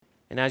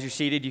And as you're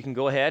seated, you can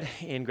go ahead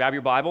and grab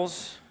your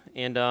Bibles,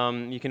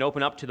 and you can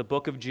open up to the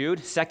book of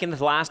Jude, second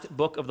to last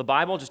book of the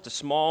Bible, just a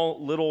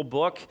small little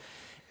book.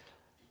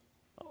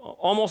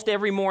 Almost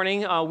every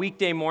morning,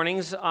 weekday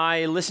mornings,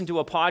 I listen to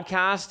a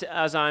podcast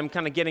as I'm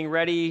kind of getting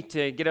ready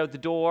to get out the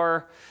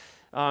door,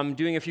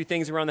 doing a few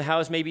things around the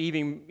house, maybe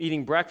even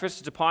eating breakfast.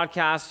 It's a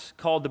podcast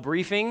called The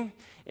Briefing,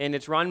 and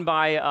it's run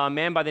by a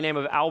man by the name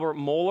of Albert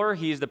Mohler.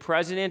 He's the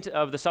president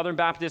of the Southern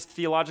Baptist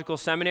Theological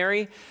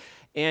Seminary,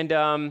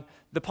 and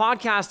the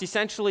podcast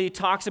essentially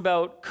talks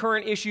about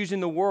current issues in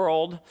the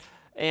world,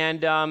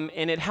 and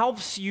it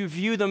helps you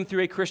view them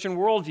through a Christian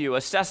worldview,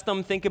 assess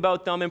them, think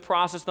about them, and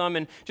process them,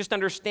 and just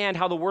understand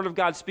how the Word of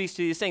God speaks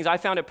to these things. I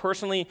find it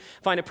personally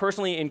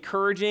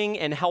encouraging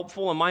and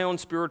helpful in my own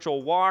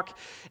spiritual walk,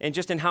 and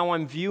just in how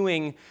I'm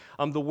viewing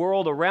the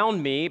world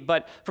around me.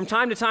 But from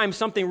time to time,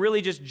 something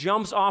really just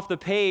jumps off the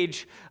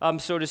page,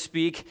 so to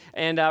speak,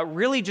 and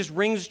really just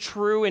rings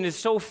true and is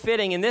so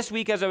fitting. And this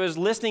week, as I was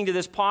listening to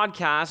this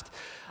podcast,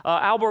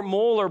 Albert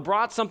Mohler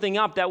brought something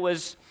up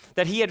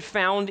that he had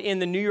found in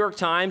the New York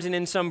Times and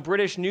in some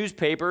British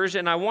newspapers,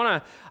 and I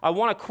want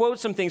to quote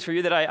some things for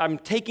you that I'm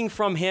taking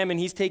from him, and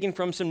he's taking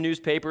from some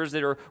newspapers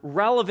that are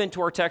relevant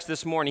to our text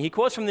this morning. He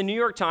quotes from the New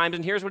York Times,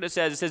 and here's what it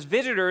says. It says,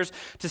 "Visitors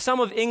to some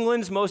of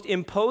England's most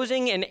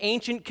imposing and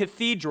ancient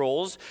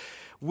cathedrals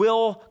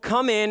will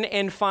come in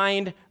and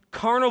find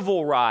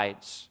carnival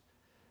rides,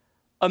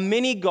 a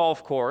mini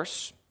golf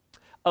course,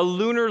 a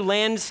lunar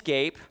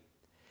landscape,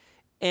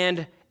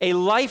 and a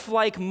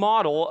lifelike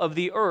model of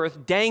the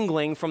earth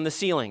dangling from the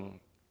ceiling."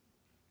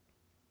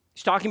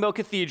 He's talking about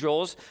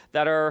cathedrals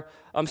that are,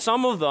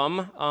 some of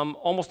them,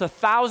 almost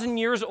 1,000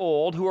 years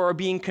old, who are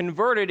being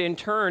converted and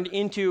turned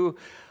into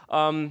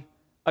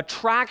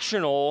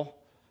attractional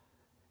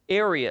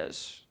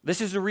areas. This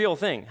is a real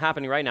thing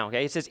happening right now,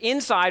 okay? It says,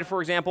 inside,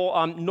 for example,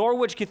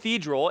 Norwich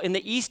Cathedral in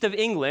the east of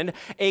England,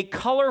 a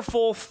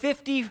colorful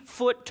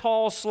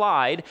 50-foot-tall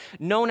slide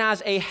known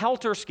as a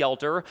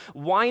helter-skelter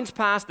winds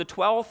past the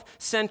 12th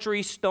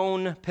century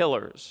stone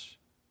pillars.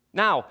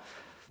 Now,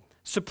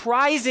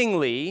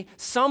 surprisingly,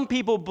 some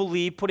people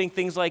believe putting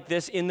things like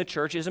this in the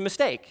church is a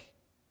mistake.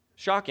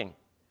 Shocking.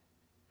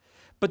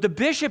 But the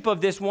bishop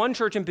of this one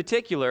church in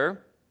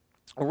particular,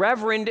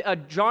 Reverend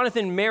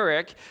Jonathan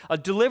Merrick,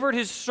 delivered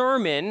his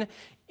sermon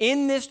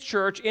in this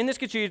church, in this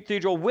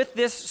cathedral, with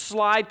this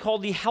slide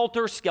called the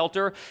Helter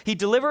Skelter. He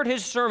delivered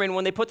his sermon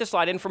when they put the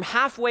slide in from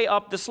halfway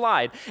up the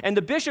slide. And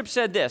the bishop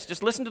said this,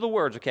 just listen to the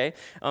words, okay?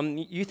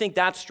 You think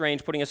that's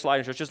strange, putting a slide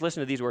in church, just listen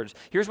to these words.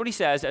 Here's what he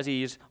says as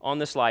he's on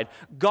the slide.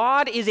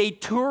 God is a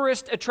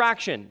tourist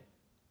attraction.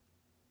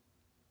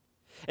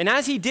 And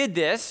as he did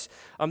this,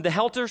 the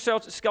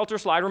Helter-Skelter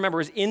slide, remember,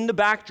 is in the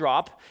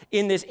backdrop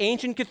in this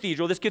ancient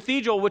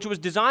cathedral, which was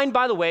designed,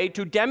 by the way,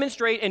 to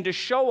demonstrate and to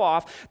show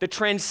off the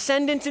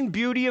transcendence and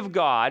beauty of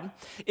God,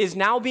 is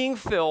now being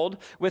filled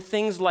with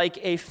things like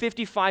a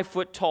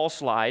 55-foot tall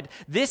slide.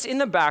 This in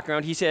the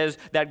background, he says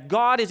that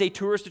God is a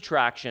tourist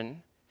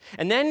attraction.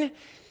 And then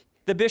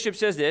the bishop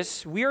says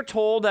this, we are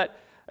told that,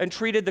 and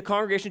treated the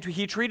congregation to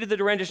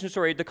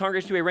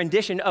a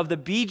rendition of the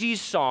Bee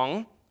Gees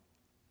song,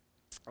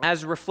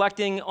 as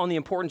reflecting on the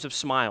importance of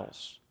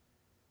smiles.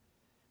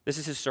 This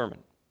is his sermon.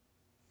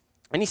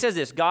 And he says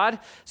this, God,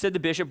 said the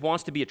bishop,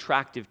 wants to be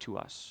attractive to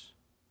us.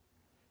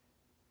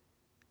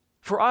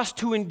 For us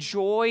to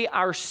enjoy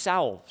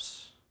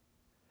ourselves,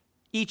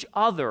 each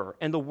other,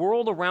 and the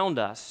world around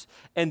us.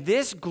 And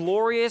this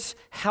glorious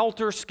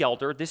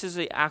helter-skelter, this is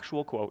the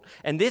actual quote,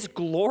 and this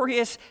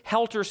glorious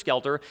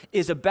helter-skelter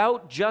is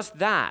about just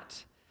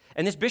that.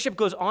 And this bishop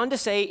goes on to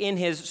say in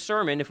his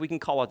sermon, if we can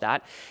call it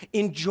that,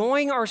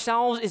 enjoying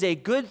ourselves is a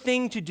good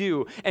thing to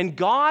do, and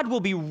God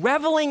will be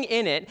reveling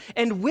in it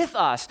and with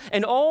us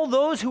and all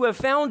those who have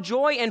found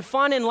joy and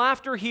fun and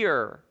laughter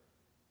here.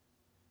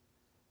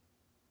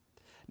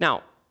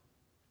 Now,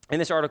 in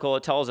this article,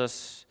 it tells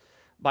us,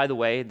 by the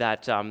way,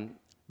 that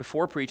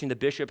before preaching, the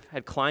bishop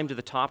had climbed to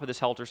the top of this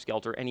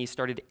helter-skelter, and he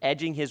started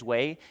edging his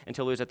way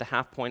until he was at the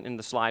half point in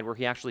the slide where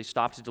he actually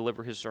stopped to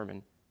deliver his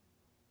sermon.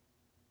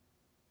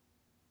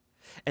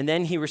 And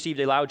then he received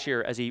a loud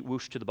cheer as he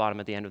whooshed to the bottom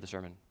at the end of the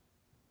sermon.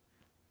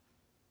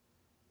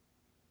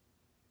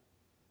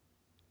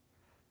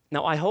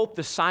 Now, I hope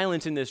the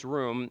silence in this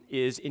room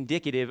is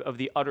indicative of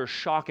the utter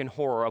shock and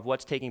horror of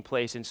what's taking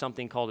place in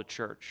something called a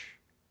church.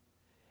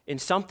 In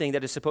something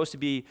that is supposed to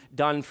be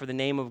done for the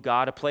name of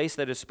God, a place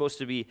that is supposed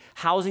to be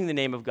housing the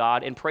name of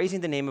God and praising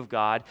the name of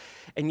God,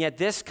 and yet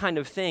this kind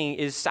of thing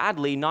is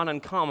sadly not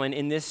uncommon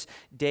in this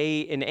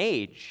day and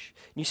age.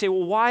 And you say,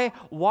 well,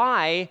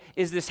 why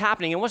is this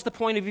happening? And what's the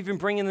point of even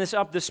bringing this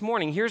up this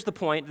morning? Here's the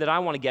point that I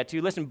want to get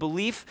to. Listen,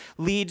 belief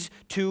leads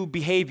to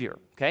behavior,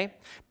 okay?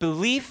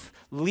 Belief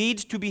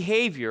leads to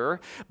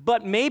behavior,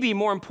 but maybe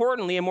more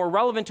importantly and more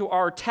relevant to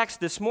our text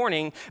this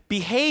morning,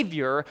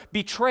 behavior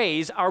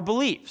betrays our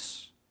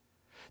beliefs.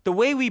 The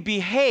way we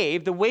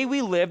behave, the way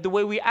we live, the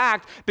way we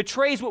act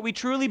betrays what we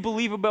truly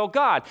believe about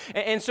God.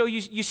 And so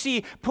you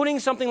see, putting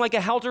something like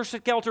a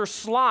helter-skelter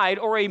slide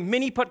or a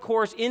mini-putt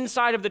course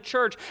inside of the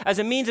church as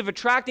a means of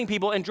attracting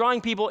people and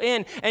drawing people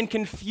in and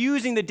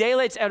confusing the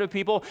daylights out of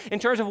people in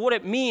terms of what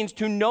it means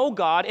to know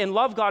God and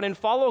love God and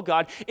follow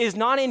God is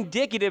not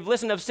indicative,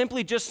 listen, of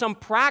simply just some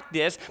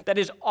practice that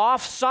is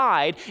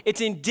offside. It's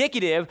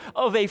indicative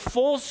of a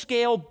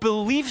full-scale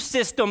belief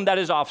system that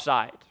is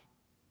offside.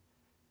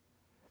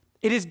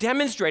 It is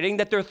demonstrating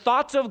that their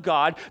thoughts of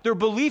God, their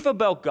belief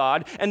about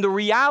God, and the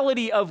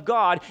reality of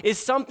God is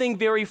something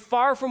very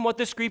far from what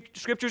the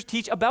scriptures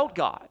teach about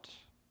God.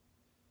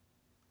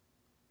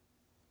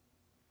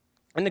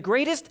 And the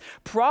greatest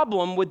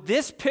problem with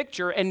this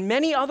picture, and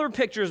many other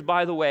pictures,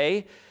 by the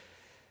way,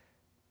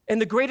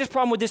 and the greatest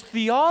problem with this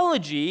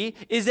theology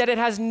is that it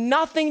has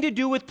nothing to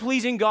do with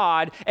pleasing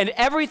God and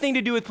everything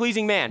to do with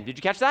pleasing man. Did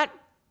you catch that?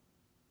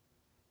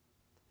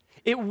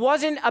 It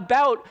wasn't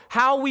about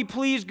how we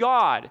please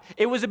God.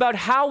 It was about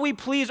how we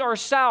please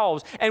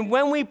ourselves. And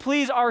when we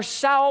please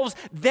ourselves,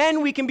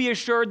 then we can be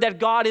assured that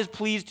God is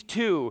pleased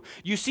too.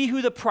 You see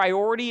who the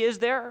priority is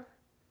there?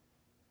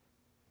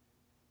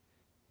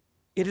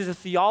 It is a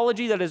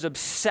theology that is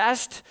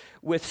obsessed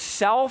with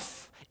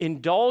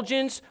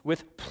self-indulgence,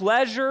 with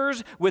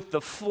pleasures, with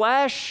the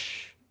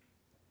flesh,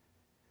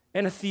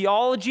 and a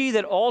theology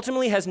that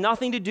ultimately has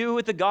nothing to do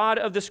with the God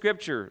of the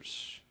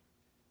Scriptures.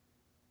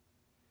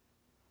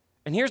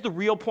 And here's the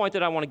real point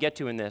that I want to get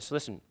to in this.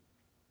 Listen,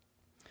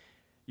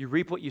 you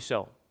reap what you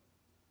sow.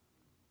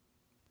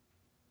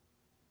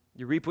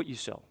 You reap what you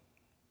sow.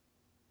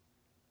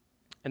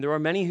 And there are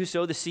many who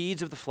sow the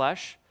seeds of the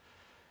flesh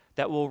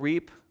that will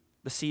reap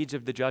the seeds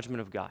of the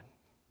judgment of God.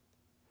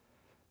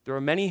 There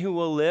are many who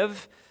will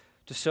live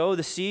to sow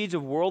the seeds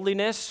of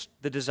worldliness,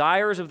 the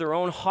desires of their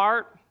own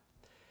heart,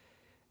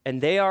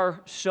 and they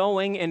are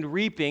sowing and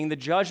reaping the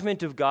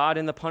judgment of God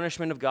and the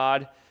punishment of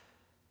God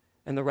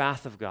and the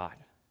wrath of God.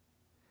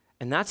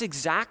 And that's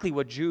exactly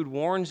what Jude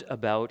warns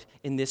about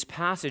in this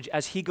passage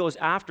as he goes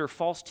after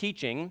false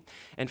teaching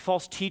and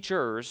false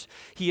teachers.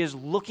 He is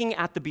looking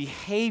at the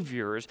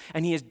behaviors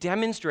and he is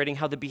demonstrating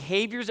how the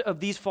behaviors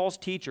of these false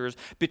teachers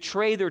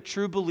betray their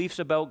true beliefs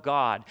about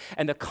God.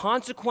 And the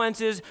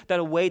consequences that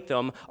await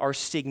them are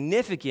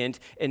significant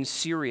and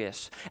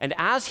serious. And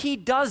as he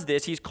does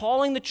this, he's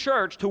calling the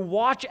church to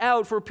watch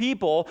out for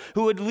people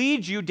who would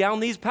lead you down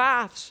these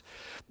paths.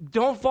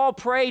 Don't fall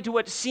prey to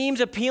what seems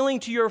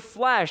appealing to your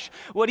flesh,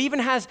 what even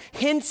has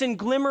hints and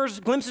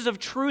glimpses of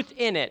truth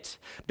in it.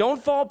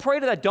 Don't fall prey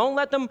to that. Don't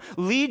let them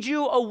lead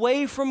you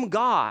away from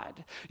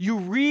God. You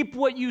reap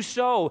what you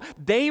sow.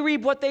 They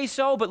reap what they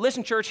sow. But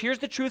listen, church, here's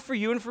the truth for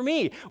you and for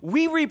me.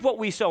 We reap what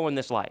we sow in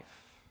this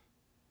life.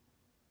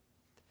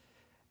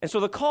 And so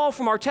the call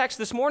from our text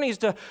this morning is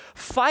to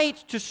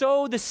fight to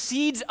sow the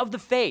seeds of the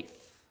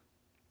faith.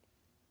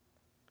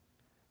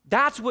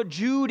 That's what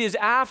Jude is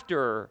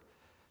after.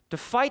 To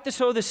fight to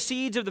sow the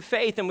seeds of the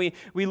faith. And we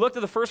looked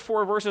at the first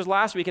 4 verses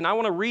last week, and I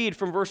want to read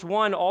from verse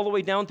 1 all the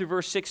way down through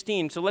verse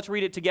 16. So let's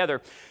read it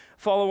together.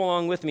 Follow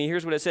along with me.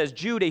 Here's what it says.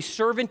 Jude, a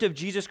servant of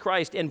Jesus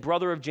Christ and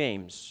brother of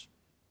James,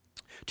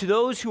 to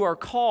those who are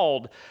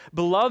called,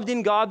 beloved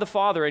in God the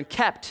Father, and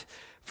kept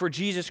for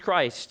Jesus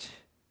Christ,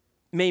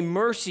 may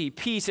mercy,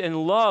 peace,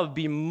 and love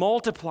be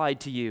multiplied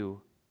to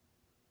you.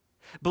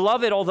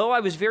 Beloved, although I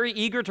was very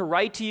eager to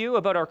write to you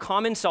about our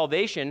common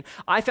salvation,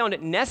 I found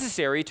it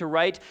necessary to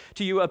write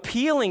to you,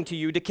 appealing to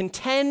you to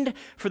contend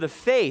for the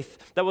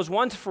faith that was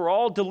once for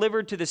all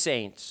delivered to the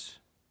saints.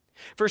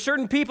 For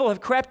certain people have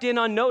crept in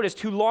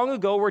unnoticed who long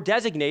ago were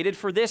designated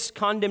for this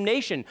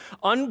condemnation,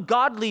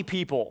 ungodly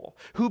people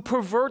who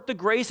pervert the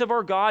grace of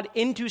our God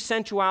into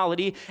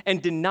sensuality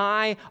and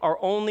deny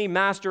our only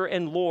Master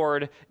and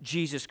Lord,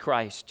 Jesus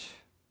Christ.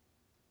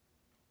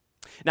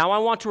 Now, I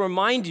want to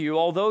remind you,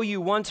 although you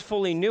once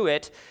fully knew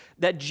it,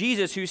 that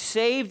Jesus, who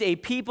saved a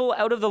people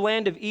out of the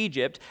land of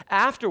Egypt,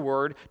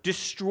 afterward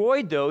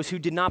destroyed those who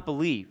did not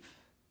believe.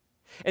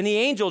 And the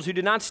angels who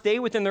did not stay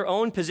within their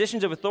own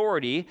positions of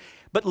authority,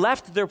 but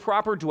left their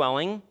proper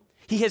dwelling,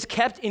 he has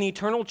kept in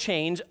eternal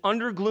chains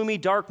under gloomy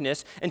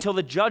darkness until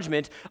the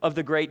judgment of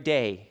the great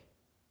day.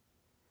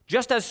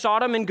 Just as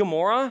Sodom and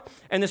Gomorrah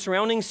and the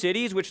surrounding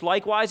cities, which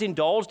likewise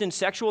indulged in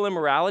sexual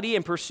immorality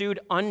and pursued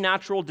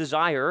unnatural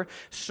desire,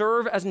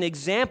 serve as an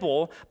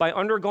example by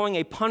undergoing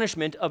a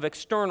punishment of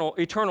eternal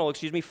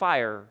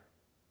fire.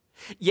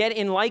 Yet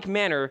in like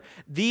manner,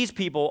 these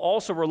people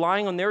also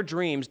relying on their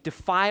dreams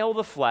defile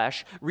the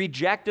flesh,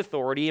 reject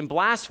authority, and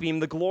blaspheme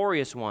the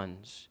glorious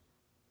ones.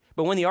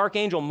 But when the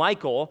archangel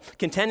Michael,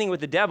 contending with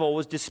the devil,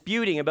 was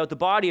disputing about the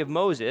body of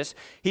Moses,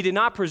 he did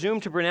not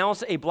presume to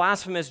pronounce a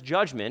blasphemous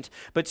judgment,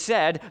 but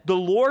said, "The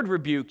Lord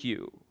rebuke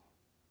you."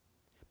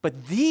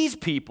 But these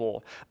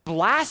people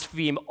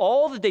blaspheme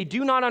all that they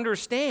do not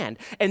understand,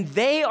 and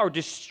they are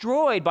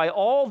destroyed by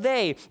all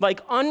they,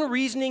 like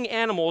unreasoning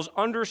animals,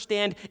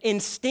 understand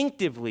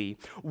instinctively.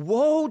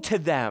 Woe to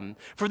them,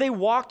 for they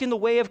walked in the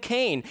way of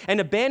Cain and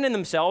abandoned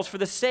themselves for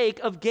the sake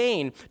of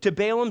gain to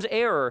Balaam's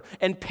error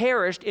and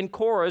perished in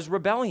Korah's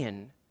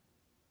rebellion.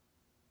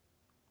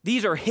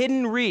 These are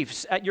hidden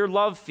reefs at your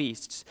love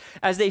feasts.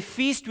 As they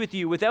feast with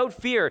you without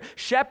fear,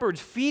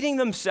 shepherds feeding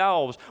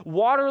themselves,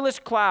 waterless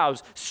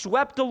clouds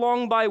swept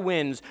along by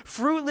winds,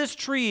 fruitless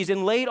trees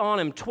and laid on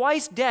them,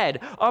 twice dead,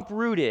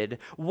 uprooted,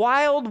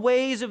 wild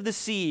waves of the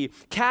sea,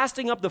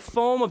 casting up the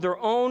foam of their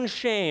own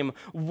shame,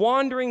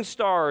 wandering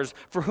stars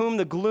for whom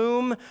the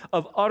gloom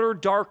of utter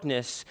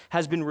darkness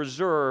has been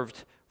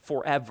reserved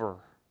forever.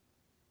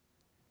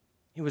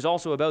 It was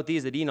also about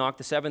these that Enoch,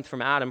 the seventh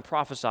from Adam,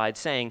 prophesied,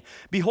 saying,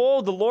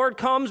 Behold, the Lord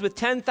comes with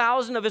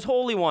 10,000 of his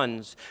holy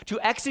ones to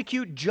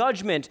execute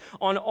judgment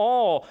on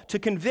all, to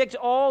convict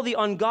all the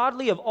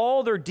ungodly of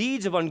all their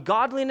deeds of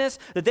ungodliness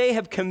that they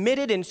have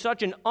committed in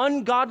such an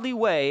ungodly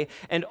way,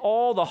 and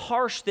all the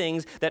harsh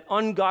things that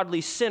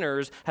ungodly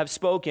sinners have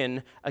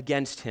spoken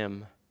against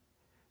him.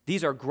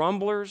 These are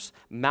grumblers,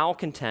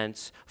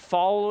 malcontents,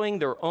 following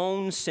their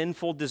own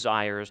sinful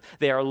desires.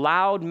 They are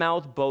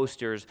loud-mouthed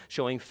boasters,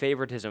 showing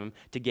favoritism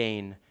to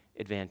gain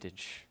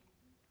advantage.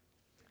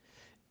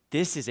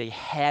 This is a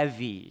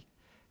heavy,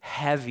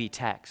 heavy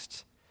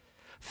text,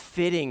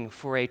 fitting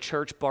for a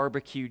church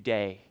barbecue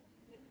day.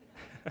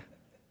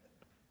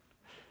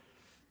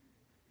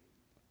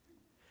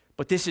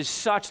 But this is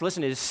such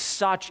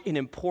an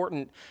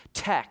important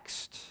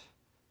text.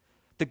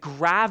 The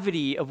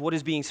gravity of what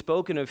is being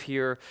spoken of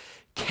here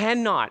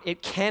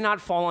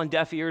cannot fall on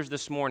deaf ears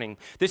this morning.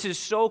 This is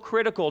so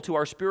critical to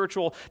our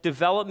spiritual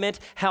development,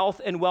 health,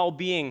 and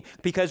well-being,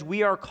 because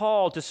we are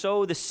called to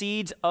sow the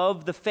seeds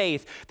of the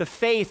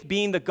faith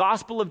being the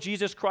gospel of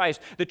Jesus Christ,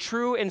 the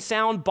true and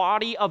sound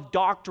body of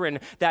doctrine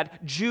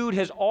that Jude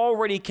has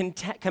already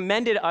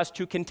commended us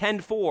to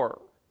contend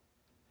for.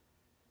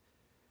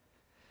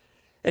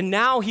 And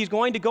now he's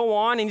going to go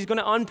on and he's going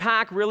to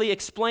unpack, really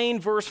explain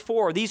verse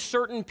 4. These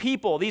certain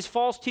people, these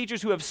false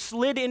teachers who have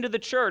slid into the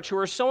church, who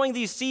are sowing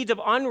these seeds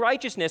of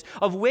unrighteousness,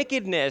 of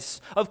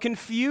wickedness, of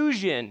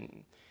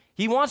confusion.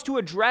 He wants to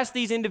address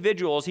these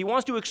individuals. He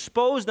wants to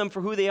expose them for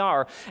who they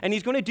are. And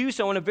he's going to do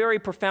so in a very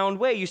profound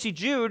way. You see,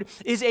 Jude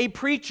is a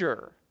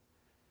preacher.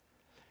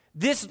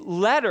 This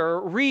letter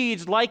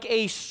reads like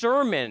a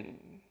sermon.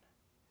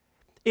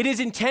 It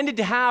is intended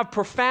to have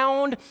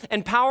profound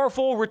and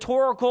powerful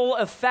rhetorical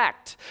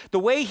effect. The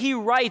way he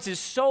writes is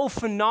so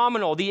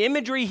phenomenal. The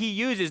imagery he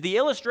uses, the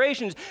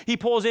illustrations he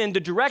pulls in, the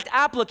direct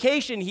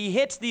application he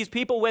hits these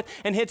people with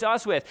and hits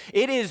us with.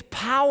 It is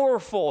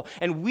powerful,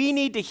 and we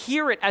need to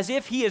hear it as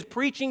if he is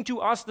preaching to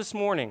us this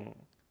morning.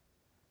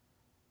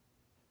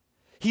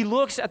 He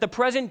looks at the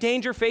present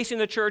danger facing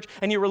the church,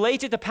 and he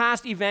relates it to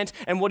past events,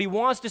 and what he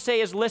wants to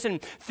say is, listen,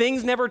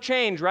 things never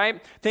change,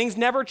 right? Things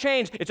never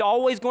change. It's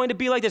always going to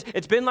be like this.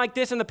 It's been like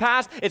this in the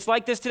past. It's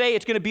like this today.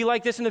 It's going to be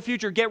like this in the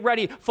future. Get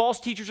ready. False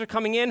teachers are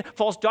coming in.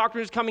 False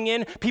doctrine is coming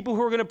in. People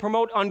who are going to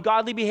promote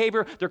ungodly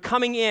behavior, they're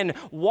coming in.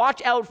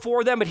 Watch out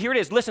for them, but here it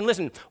is.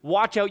 Listen.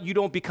 Watch out you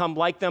don't become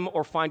like them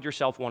or find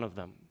yourself one of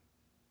them.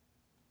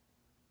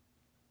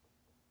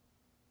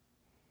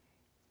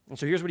 And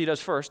so here's what he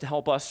does first to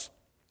help us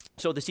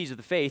sow the seeds of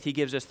the faith. He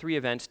gives us 3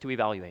 events to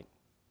evaluate.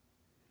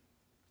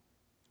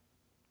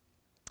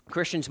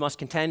 Christians must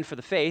contend for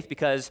the faith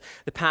because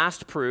the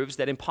past proves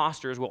that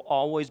imposters will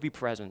always be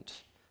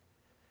present.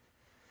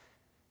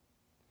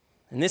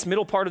 In this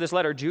middle part of this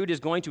letter, Jude is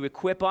going to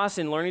equip us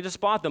in learning to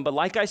spot them. But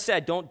like I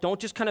said, don't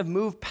just kind of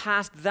move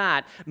past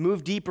that,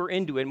 move deeper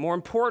into it. More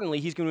importantly,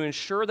 he's going to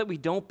ensure that we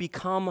don't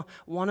become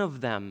one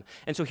of them.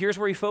 And so here's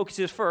where he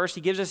focuses first.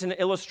 He gives us an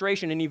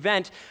illustration, an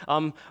event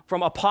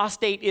from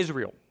apostate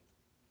Israel.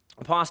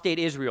 Apostate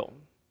Israel.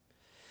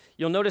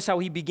 You'll notice how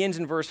he begins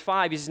in verse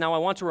 5. He says, Now I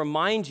want to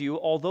remind you,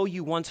 although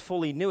you once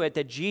fully knew it,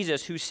 that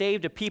Jesus, who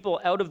saved a people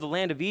out of the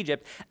land of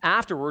Egypt,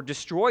 afterward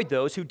destroyed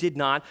those who did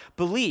not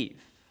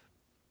believe.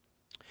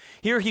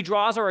 Here he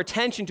draws our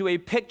attention to a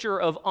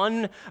picture of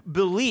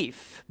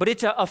unbelief, but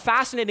it's a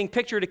fascinating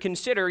picture to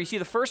consider. You see,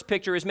 the first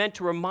picture is meant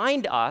to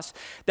remind us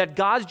that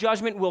God's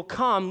judgment will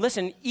come,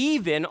 listen,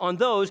 even on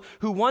those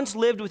who once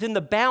lived within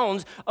the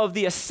bounds of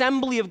the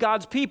assembly of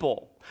God's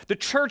people. The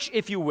church,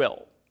 if you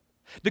will,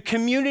 the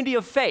community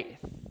of faith.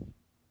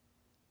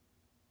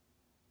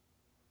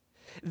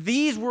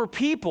 These were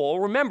people,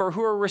 remember,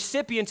 who are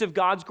recipients of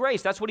God's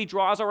grace. That's what he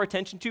draws our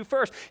attention to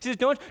first. He says,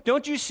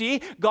 don't you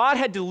see? God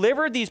had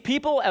delivered these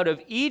people out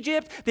of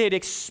Egypt. They had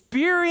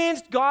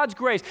experienced God's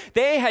grace.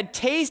 They had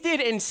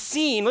tasted and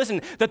seen,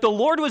 listen, that the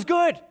Lord was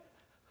good.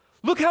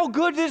 Look how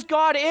good this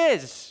God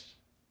is.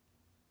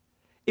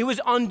 It was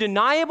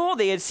undeniable.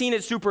 They had seen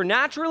it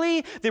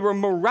supernaturally. They were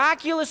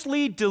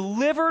miraculously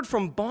delivered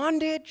from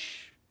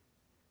bondage.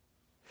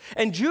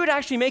 And Jude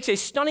actually makes a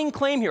stunning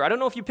claim here. I don't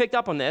know if you picked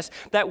up on this,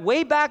 that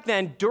way back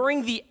then,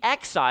 during the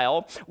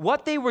exile,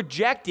 what they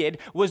rejected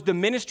was the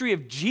ministry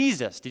of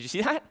Jesus. Did you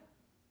see that?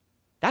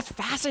 That's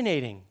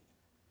fascinating.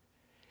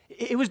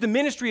 It was the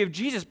ministry of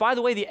Jesus. By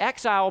the way, the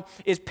exile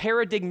is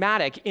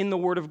paradigmatic in the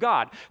Word of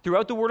God.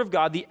 Throughout the Word of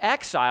God, the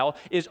exile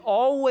is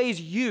always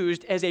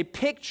used as a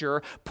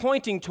picture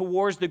pointing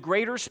towards the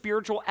greater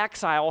spiritual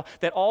exile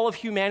that all of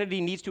humanity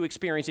needs to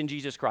experience in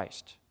Jesus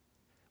Christ.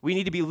 We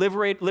need to be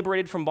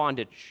liberated from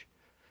bondage.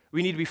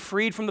 We need to be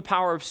freed from the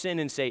power of sin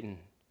and Satan.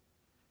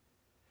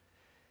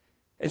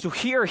 And so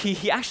here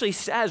he actually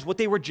says what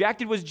they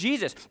rejected was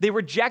Jesus. They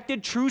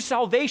rejected true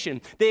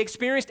salvation. They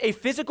experienced a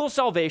physical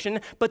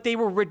salvation, but they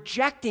were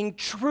rejecting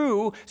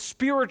true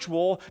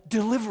spiritual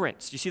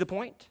deliverance. You see the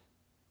point?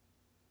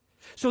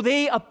 So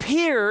they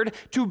appeared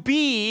to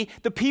be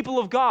the people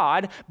of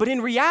God, but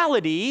in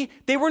reality,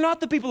 they were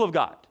not the people of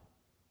God.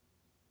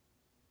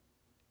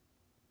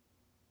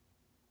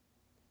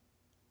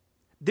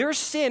 Their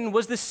sin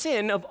was the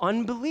sin of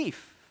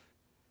unbelief.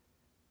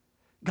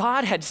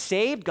 God had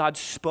saved, God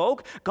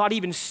spoke, God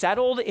even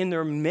settled in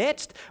their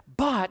midst,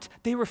 but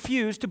they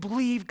refused to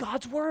believe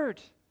God's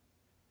word.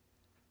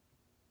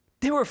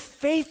 They were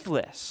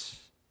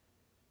faithless.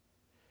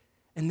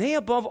 And they,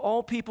 above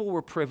all people,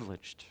 were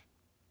privileged.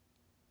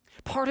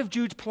 Part of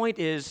Jude's point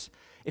is,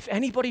 if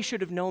anybody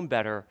should have known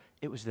better,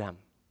 it was them.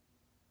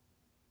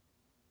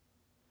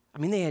 I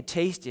mean, they had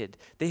tasted,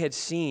 they had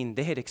seen,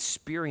 they had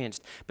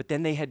experienced, but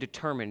then they had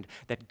determined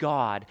that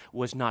God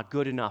was not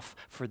good enough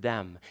for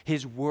them.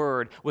 His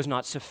word was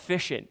not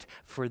sufficient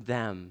for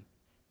them.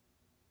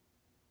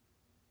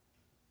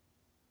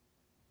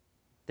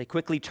 They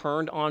quickly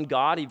turned on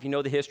God. If you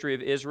know the history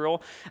of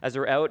Israel, as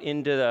they're out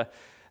into the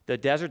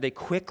desert, they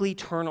quickly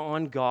turn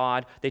on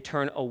God. They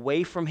turn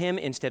away from him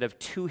instead of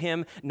to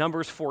him.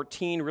 Numbers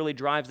 14 really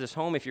drives this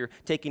home. If you're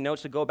taking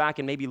notes, to go back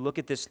and maybe look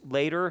at this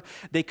later.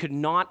 They could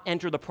not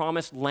enter the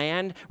promised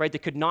land, right? They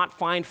could not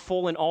find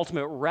full and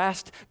ultimate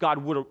rest. God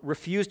would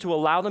refuse to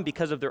allow them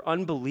because of their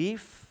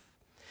unbelief.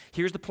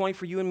 Here's the point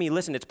for you and me.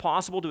 Listen, it's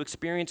possible to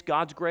experience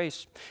God's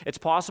grace. It's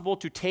possible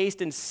to taste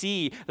and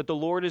see that the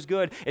Lord is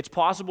good. It's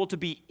possible to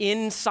be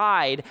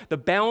inside the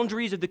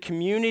boundaries of the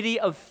community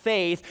of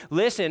faith,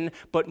 listen,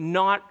 but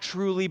not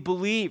truly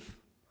believe.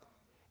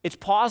 It's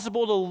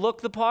possible to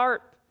look the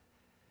part.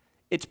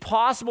 It's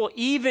possible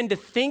even to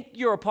think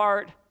you're a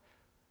part.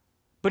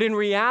 But in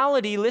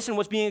reality, listen,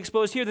 what's being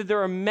exposed here, that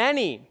there are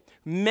many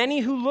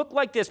who look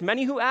like this,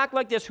 many who act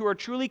like this, who are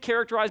truly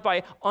characterized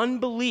by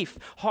unbelief,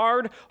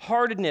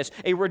 hard-heartedness,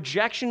 a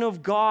rejection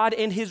of God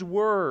and his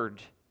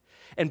word.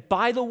 And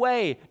by the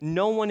way,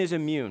 no one is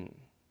immune.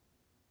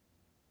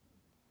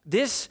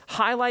 This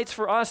highlights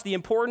for us the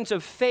importance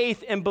of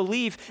faith and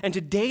belief and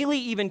to daily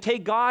even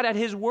take God at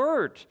his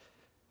word.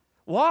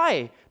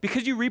 Why?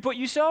 Because you reap what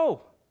you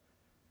sow.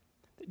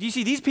 Do you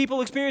see, these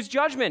people experienced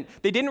judgment.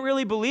 They didn't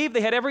really believe.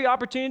 They had every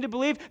opportunity to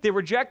believe. They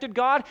rejected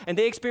God, and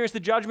they experienced the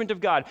judgment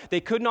of God.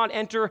 They could not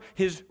enter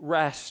his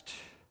rest.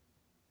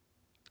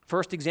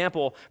 First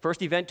example,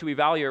 first event to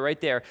evaluate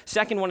right there.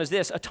 Second one is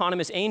this,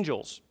 autonomous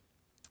angels.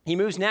 He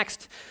moves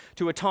next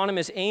to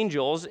autonomous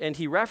angels, and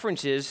he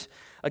references,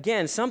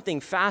 again, something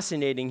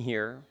fascinating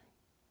here.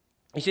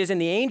 He says,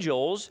 and the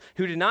angels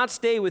who did not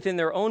stay within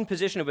their own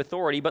position of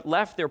authority, but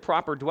left their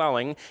proper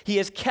dwelling, he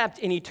has kept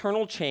in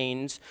eternal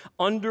chains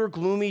under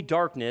gloomy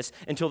darkness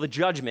until the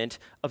judgment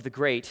of the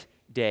great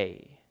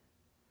day.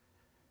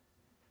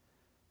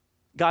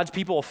 God's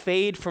people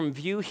fade from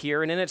view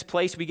here, and in its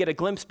place we get a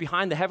glimpse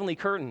behind the heavenly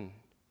curtain.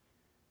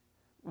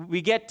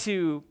 We get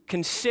to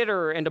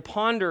consider and to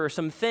ponder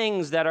some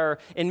things that are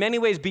in many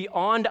ways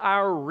beyond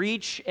our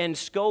reach and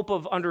scope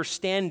of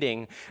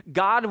understanding.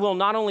 God will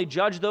not only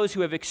judge those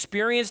who have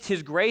experienced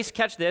his grace,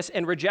 catch this,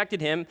 and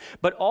rejected him,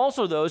 but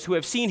also those who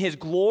have seen his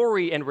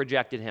glory and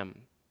rejected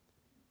him.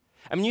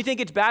 I mean, you think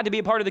it's bad to be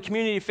a part of the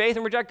community of faith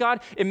and reject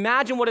God?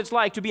 Imagine what it's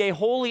like to be a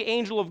holy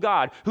angel of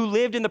God who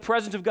lived in the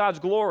presence of God's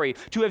glory,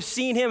 to have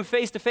seen him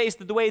face to face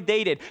the way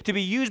they did, to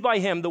be used by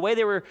him the way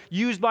they were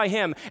used by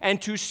him,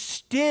 and to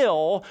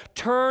still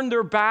turn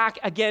their back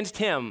against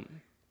him.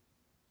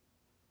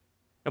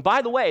 Now,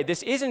 by the way,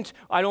 this isn't,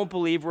 I don't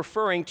believe,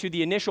 referring to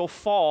the initial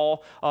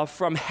fall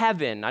from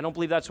heaven. I don't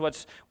believe that's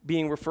what's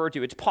being referred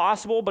to. It's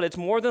possible, but it's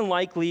more than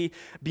likely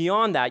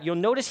beyond that. You'll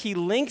notice he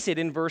links it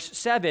in verse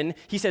 7.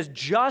 He says,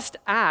 just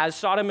as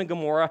Sodom and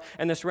Gomorrah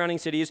and the surrounding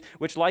cities,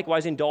 which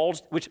likewise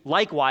indulged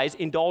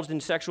in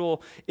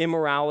sexual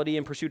immorality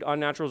and pursued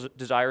unnatural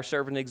desire,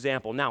 serve an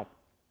example. Now,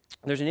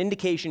 there's an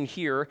indication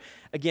here,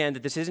 again,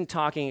 that this isn't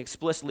talking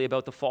explicitly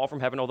about the fall from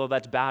heaven, although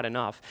that's bad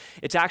enough.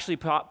 It's actually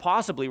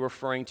possibly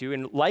referring to,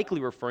 and likely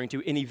referring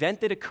to, an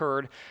event that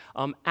occurred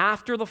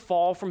after the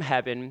fall from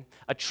heaven,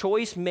 a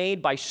choice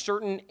made by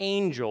certain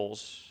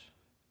angels.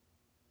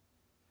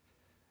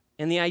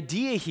 And the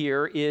idea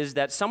here is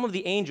that some of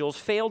the angels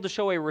failed to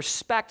show a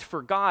respect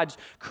for God's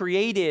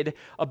created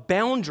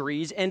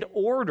boundaries and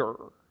order.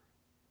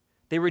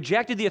 They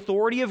rejected the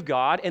authority of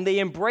God, and they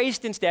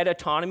embraced instead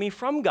autonomy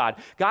from God.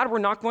 God, we're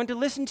not going to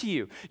listen to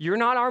you. You're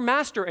not our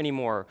master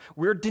anymore.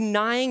 We're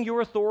denying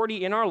your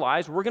authority in our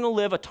lives. We're going to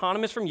live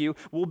autonomous from you.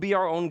 We'll be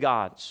our own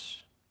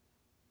gods.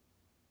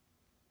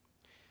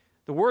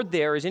 The word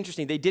there is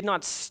interesting. They did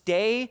not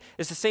stay.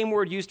 It's the same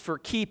word used for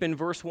keep in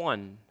verse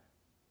 1.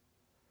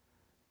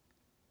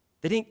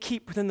 They didn't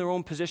keep within their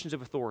own positions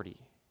of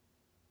authority.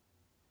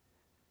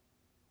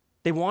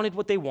 They wanted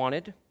what they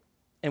wanted.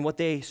 And what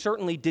they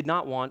certainly did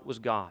not want was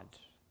God.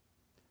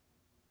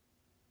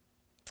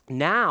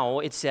 Now,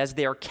 it says,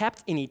 they are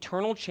kept in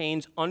eternal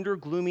chains under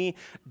gloomy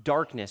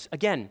darkness.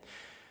 Again,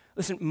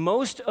 Listen,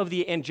 most of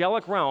the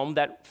angelic realm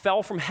that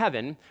fell from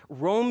heaven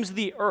roams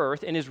the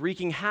earth and is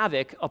wreaking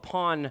havoc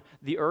upon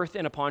the earth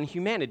and upon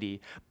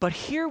humanity. But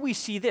here we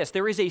see this.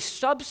 There is a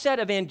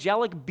subset of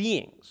angelic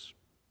beings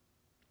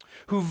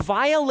who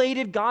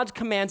violated God's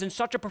commands in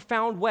such a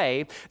profound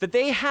way that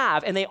they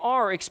have and they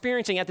are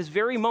experiencing at this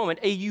very moment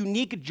a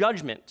unique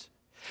judgment.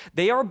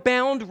 They are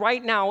bound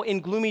right now in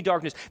gloomy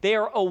darkness. They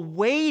are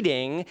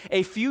awaiting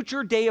a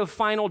future day of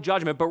final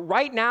judgment. But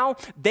right now,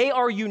 they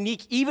are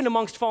unique even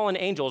amongst fallen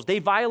angels. They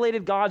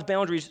violated God's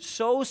boundaries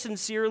so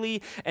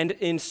sincerely and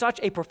in such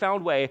a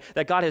profound way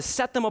that God has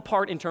set them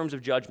apart in terms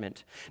of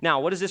judgment.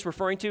 Now, what is this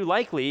referring to?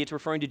 Likely, it's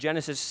referring to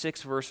Genesis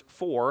 6, verse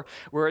 4,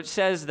 where it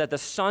says that the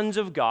sons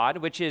of God,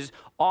 which is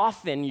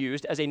often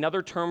used as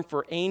another term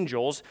for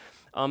angels,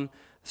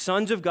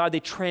 sons of God, they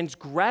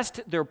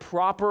transgressed their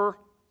proper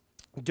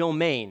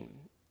domain.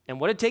 And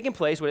what had taken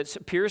place, what it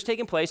appears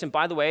taking place, and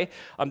by the way,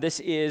 this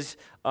is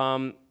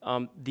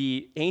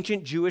the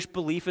ancient Jewish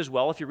belief as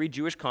well. If you read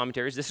Jewish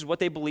commentaries, this is what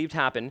they believed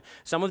happened.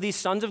 Some of these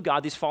sons of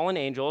God, these fallen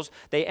angels,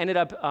 they ended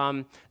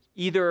up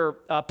either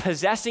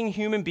possessing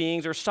human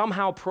beings or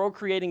somehow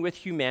procreating with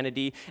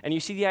humanity. And you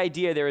see the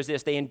idea there is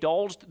this: they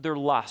indulged their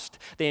lust,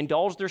 they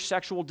indulged their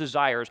sexual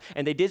desires,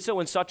 and they did so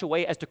in such a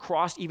way as to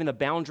cross even the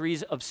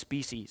boundaries of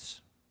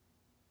species.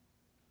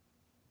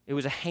 It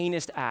was a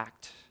heinous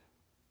act.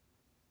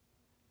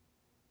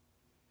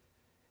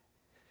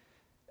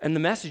 And the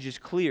message is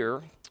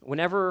clear.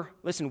 Whenever,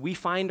 we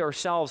find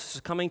ourselves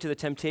succumbing to the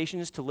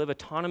temptations to live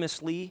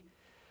autonomously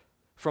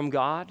from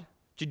God,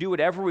 to do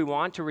whatever we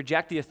want, to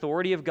reject the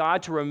authority of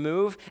God, to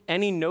remove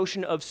any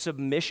notion of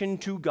submission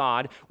to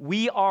God,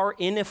 we are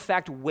in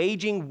effect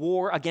waging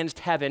war against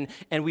heaven,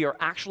 and we are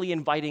actually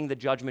inviting the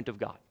judgment of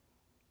God.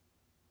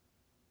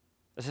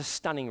 That's a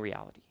stunning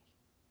reality.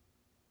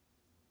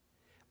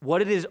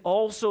 What it is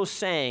also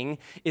saying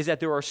is that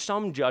there are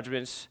some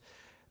judgments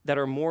that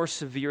are more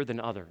severe than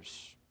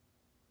others.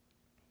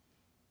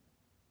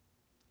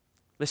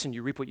 Listen,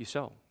 you reap what you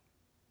sow.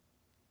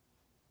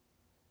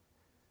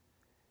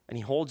 And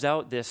he holds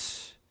out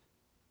this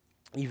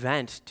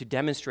event to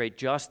demonstrate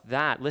just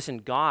that. Listen,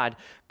 God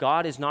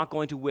is not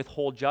going to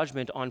withhold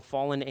judgment on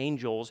fallen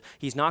angels.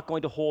 He's not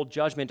going to hold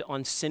judgment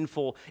on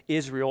sinful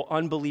Israel,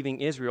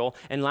 unbelieving Israel.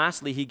 And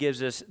lastly, he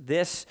gives us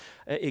this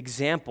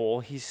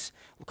example. He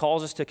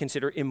calls us to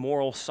consider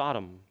immoral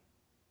Sodom.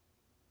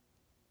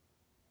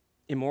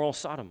 Immoral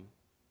Sodom.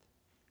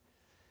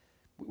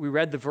 We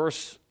read the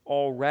verse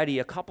already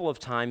a couple of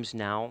times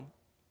now.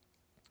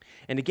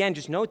 And again,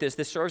 just note this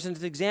serves as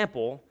an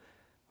example.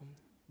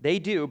 They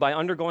do, by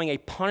undergoing a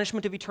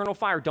punishment of eternal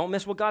fire. Don't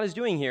miss what God is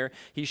doing here.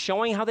 He's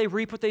showing how they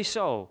reap what they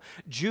sow.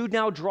 Jude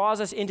now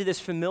draws us into this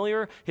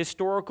familiar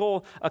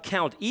historical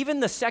account. Even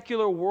the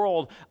secular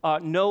world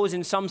knows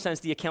in some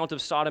sense the account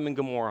of Sodom and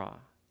Gomorrah.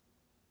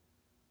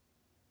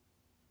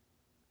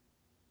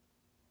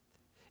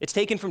 It's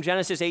taken from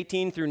Genesis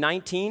 18 through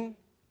 19.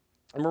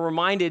 And we're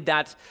reminded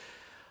that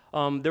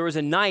there was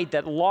a night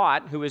that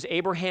Lot, who was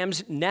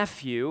Abraham's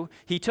nephew,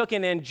 he took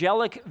an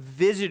angelic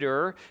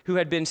visitor who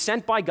had been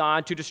sent by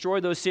God to destroy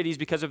those cities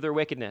because of their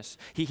wickedness.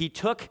 He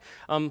took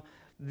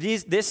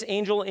this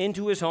angel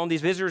into his home,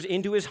 these visitors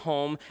into his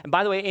home. And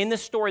by the way, in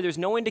this story, there's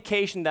no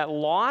indication that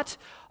Lot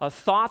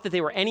thought that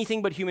they were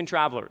anything but human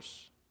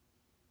travelers.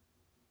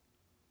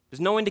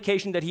 There's no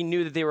indication that he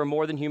knew that they were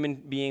more than human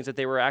beings, that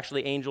they were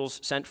actually angels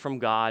sent from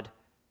God.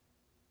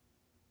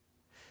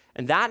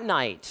 And that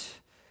night,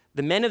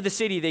 the men of the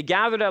city, they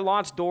gathered at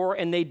Lot's door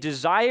and they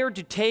desired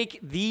to take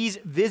these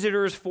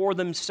visitors for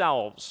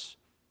themselves.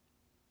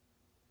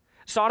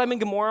 Sodom and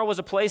Gomorrah was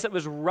a place that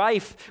was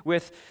rife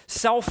with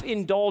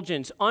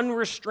self-indulgence,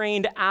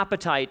 unrestrained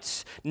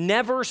appetites,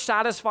 never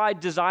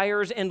satisfied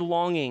desires and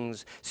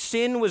longings.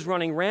 Sin was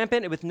running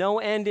rampant with no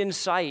end in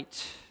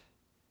sight.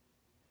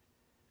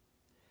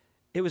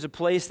 It was a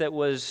place that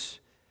was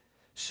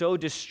so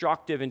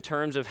destructive in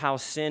terms of how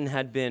sin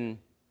had been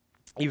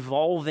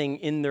evolving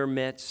in their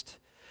midst.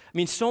 I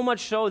mean, so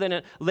much so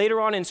that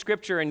later on in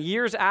Scripture and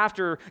years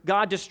after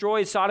God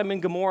destroyed Sodom and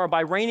Gomorrah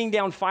by raining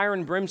down fire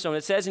and brimstone,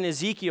 it says in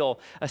Ezekiel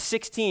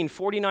 16,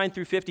 49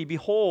 through 50,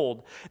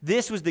 "Behold,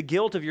 this was the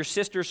guilt of your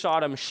sister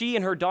Sodom. She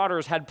and her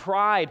daughters had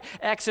pride,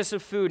 excess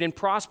of food, and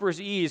prosperous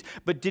ease,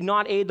 but did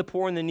not aid the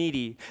poor and the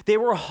needy. They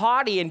were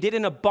haughty and did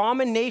an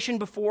abomination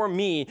before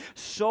me,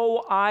 so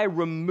I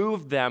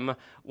removed them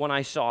when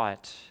I saw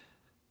it."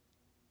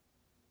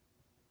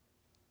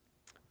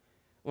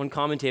 One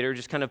commentator,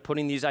 just kind of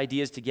putting these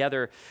ideas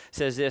together,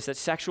 says this, that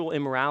sexual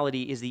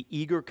immorality is the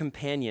eager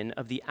companion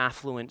of the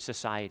affluent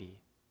society.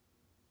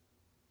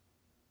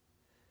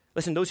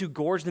 Listen, those who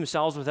gorge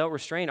themselves without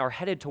restraint are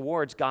headed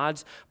towards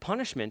God's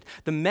punishment.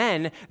 The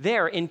men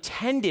there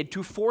intended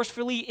to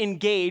forcefully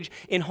engage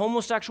in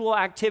homosexual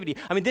activity.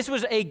 I mean, this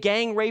was a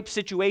gang rape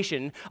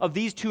situation of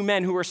these two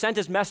men who were sent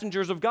as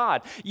messengers of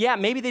God. Yeah,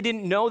 maybe they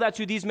didn't know that's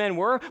who these men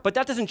were, but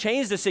that doesn't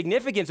change the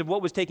significance of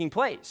what was taking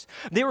place.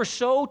 They were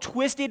so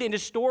twisted and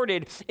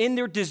distorted in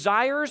their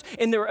desires,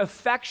 in their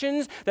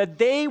affections, that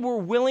they were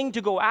willing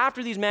to go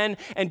after these men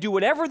and do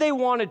whatever they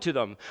wanted to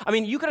them. I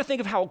mean, you got to think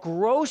of how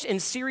gross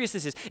and serious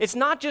this is. It's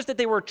not just that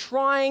they were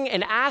trying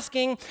and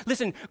asking.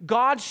 Listen,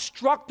 God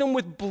struck them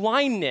with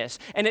blindness.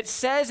 And it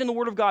says in the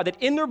Word of God that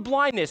in their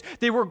blindness,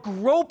 they were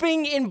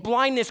groping in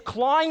blindness,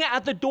 clawing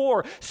at the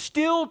door,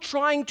 still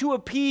trying to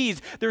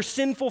appease their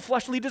sinful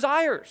fleshly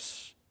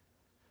desires.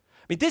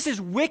 I mean, this is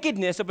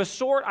wickedness of a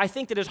sort, I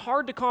think, that is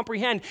hard to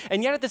comprehend.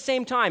 And yet at the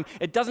same time,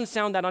 it doesn't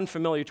sound that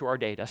unfamiliar to our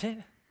day, does it?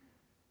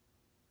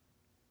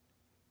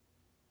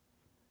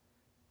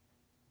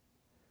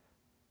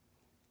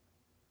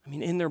 I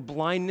mean, in their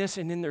blindness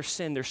and in their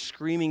sin, they're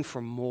screaming for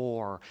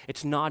more.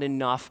 It's not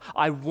enough.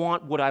 I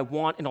want what I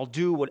want, and I'll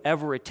do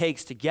whatever it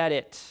takes to get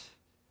it.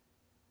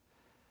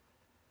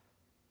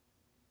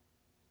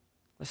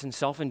 Listen,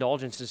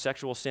 self-indulgence and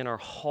sexual sin are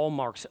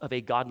hallmarks of a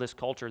godless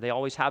culture. They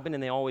always have been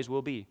and they always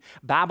will be.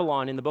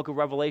 Babylon in the book of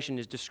Revelation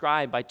is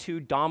described by two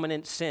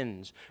dominant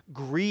sins: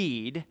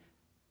 greed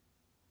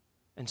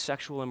and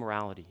sexual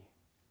immorality.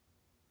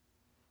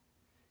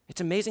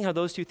 It's amazing how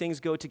those two things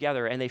go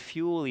together and they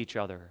fuel each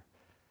other.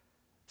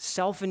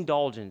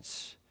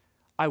 Self-indulgence.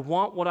 I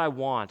want what I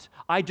want.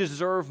 I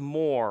deserve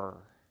more.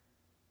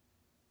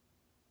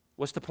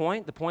 What's the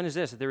point? The point is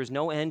this: that there is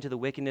no end to the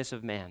wickedness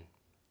of man.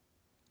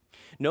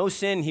 No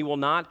sin he will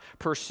not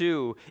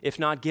pursue if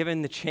not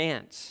given the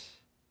chance.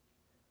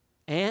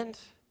 And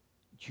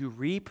you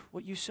reap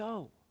what you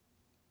sow.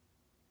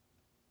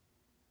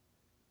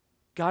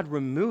 God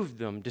removed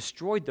them,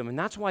 destroyed them, and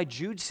that's why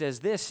Jude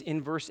says this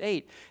in verse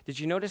 8. Did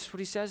you notice what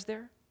he says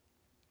there?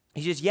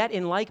 He says, yet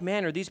in like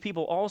manner, these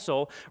people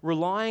also,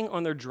 relying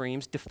on their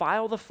dreams,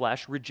 defile the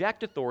flesh,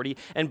 reject authority,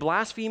 and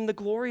blaspheme the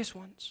glorious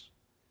ones.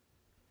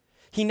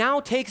 He now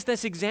takes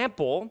this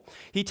example,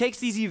 he takes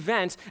these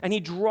events, and he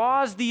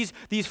draws these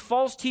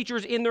false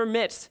teachers in their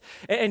midst,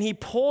 and he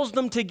pulls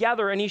them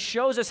together, and he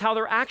shows us how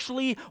they're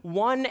actually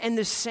one and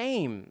the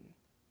same.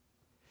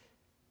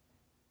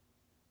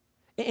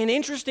 And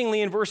interestingly,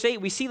 in verse 8,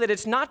 we see that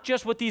it's not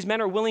just what these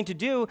men are willing to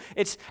do,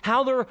 it's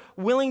how they're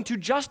willing to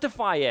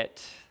justify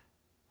it.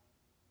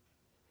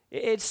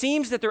 It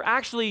seems that they're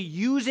actually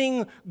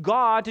using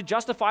God to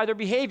justify their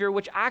behavior,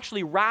 which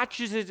actually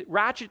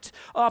ratchets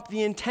up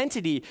the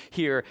intensity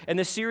here and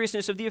the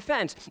seriousness of the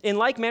offense. In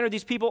like manner,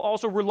 these people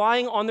also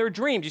relying on their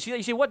dreams. You see that?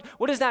 You say, what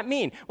does that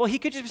mean? Well, he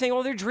could just be saying,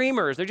 oh, they're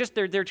dreamers. They're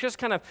just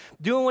kind of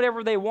doing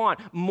whatever they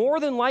want. More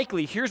than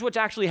likely, here's what's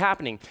actually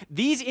happening.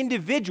 These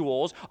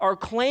individuals are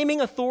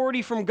claiming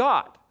authority from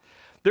God.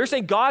 They're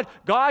saying, God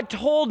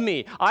told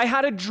me, I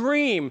had a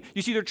dream.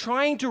 You see, they're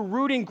trying to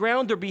root and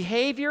ground their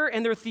behavior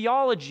and their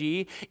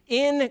theology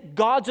in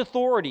God's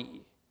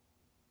authority.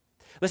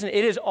 Listen,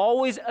 it is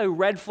always a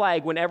red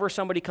flag whenever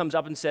somebody comes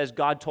up and says,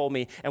 God told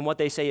me, and what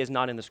they say is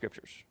not in the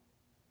scriptures.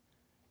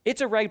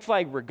 It's a red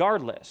flag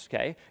regardless,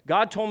 okay?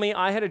 God told me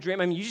I had a dream.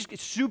 I mean, you just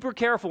get super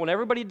careful when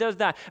everybody does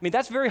that. I mean,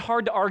 that's very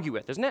hard to argue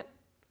with, isn't it?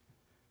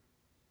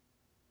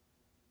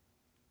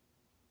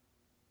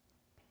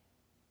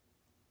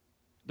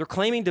 They're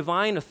claiming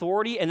divine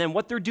authority, and then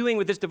what they're doing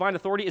with this divine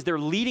authority is they're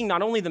leading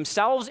not only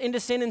themselves into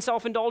sin and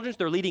self-indulgence,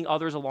 they're leading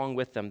others along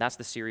with them. That's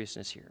the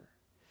seriousness here.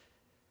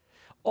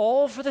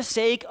 All for the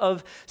sake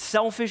of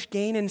selfish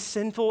gain and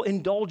sinful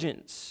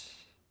indulgence.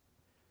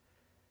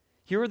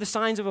 Here are the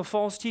signs of a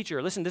false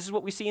teacher. Listen, this is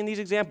what we see in these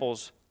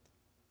examples.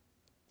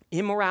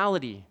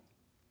 Immorality,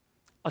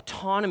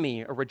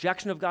 autonomy, a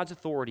rejection of God's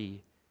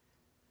authority,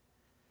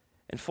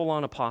 and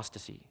full-on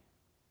apostasy.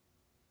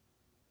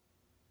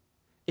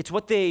 It's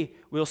what they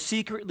will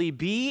secretly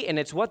be, and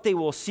it's what they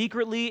will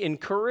secretly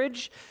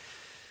encourage.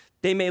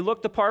 They may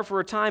look the part for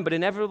a time, but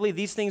inevitably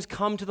these things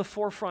come to the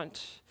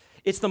forefront.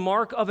 It's the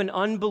mark of an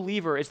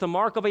unbeliever. It's the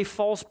mark of a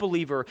false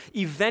believer.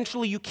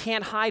 Eventually, you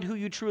can't hide who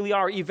you truly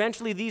are.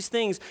 Eventually, these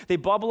things, they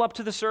bubble up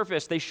to the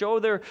surface. They show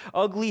their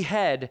ugly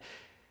head,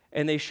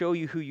 and they show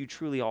you who you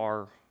truly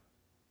are.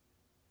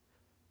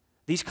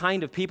 These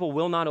kind of people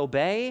will not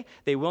obey,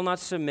 they will not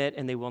submit,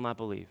 and they will not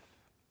believe.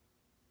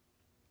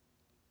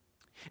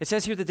 It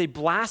says here that they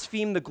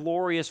blaspheme the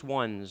glorious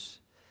ones.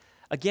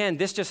 Again,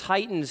 this just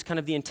heightens kind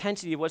of the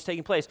intensity of what's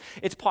taking place.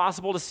 It's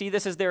possible to see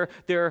this as they're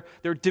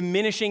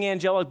diminishing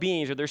angelic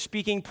beings, or they're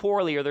speaking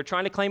poorly, or they're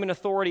trying to claim an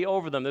authority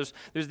over them. There's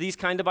these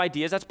kind of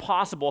ideas. That's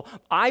possible.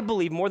 I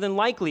believe more than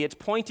likely it's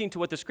pointing to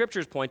what the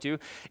scriptures point to,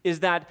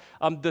 is that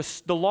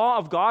the law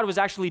of God was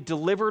actually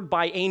delivered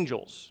by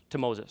angels to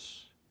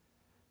Moses.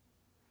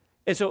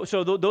 And so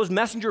those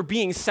messenger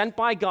beings sent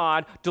by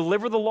God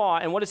deliver the law,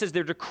 and what it says,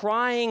 they're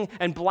decrying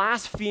and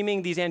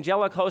blaspheming these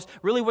angelic hosts.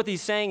 Really what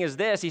he's saying is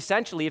this,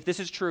 essentially, if this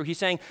is true, he's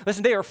saying,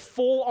 listen, they are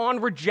full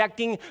on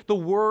rejecting the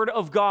word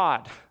of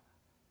God.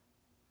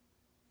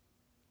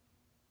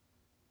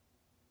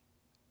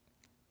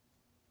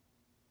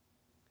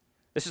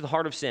 This is the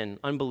heart of sin,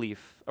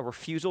 unbelief, a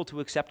refusal to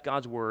accept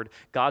God's word,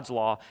 God's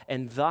law,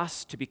 and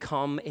thus to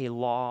become a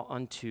law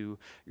unto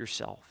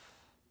yourself.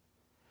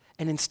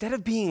 And instead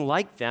of being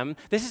like them,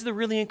 this is the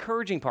really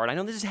encouraging part. I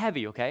know this is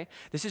heavy, okay?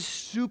 This is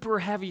super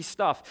heavy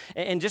stuff.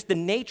 And just the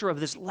nature of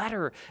this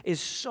letter is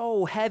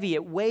so heavy.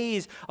 It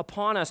weighs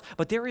upon us.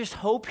 But there is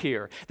hope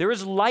here. There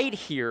is light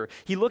here.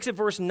 He looks at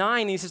verse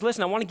 9 and he says,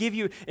 listen, I want to give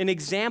you an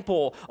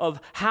example of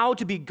how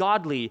to be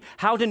godly,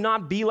 how to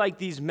not be like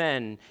these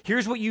men.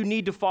 Here's what you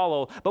need to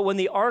follow. But when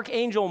the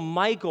archangel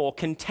Michael,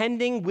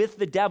 contending with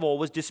the devil,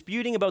 was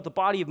disputing about the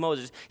body of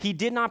Moses, he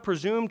did not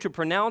presume to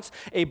pronounce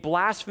a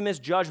blasphemous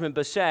judgment,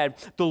 but said,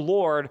 the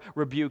Lord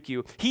rebuke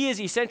you. He is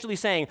essentially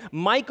saying,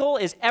 Michael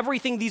is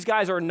everything these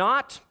guys are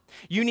not.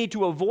 You need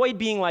to avoid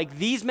being like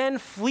these men,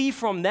 flee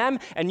from them,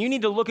 and you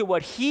need to look at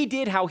what he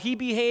did, how he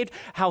behaved,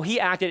 how he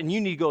acted, and you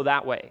need to go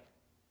that way.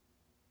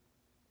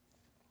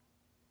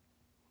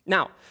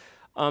 Now,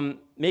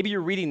 maybe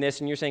you're reading this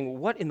and you're saying,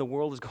 what in the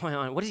world is going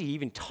on? What is he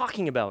even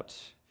talking about?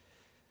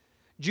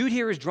 Jude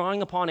here is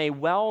drawing upon a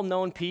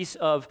well-known piece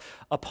of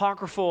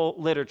apocryphal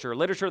literature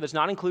that's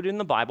not included in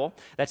the Bible,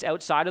 that's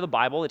outside of the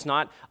Bible. It's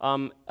not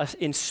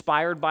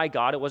inspired by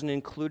God. It wasn't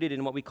included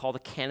in what we call the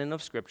canon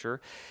of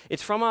Scripture.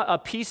 It's from a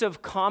piece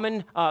of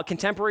common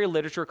contemporary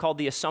literature called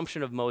the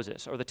Assumption of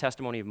Moses, or the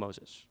Testimony of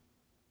Moses.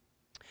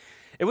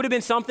 It would have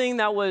been something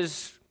that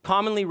was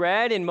commonly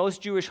read in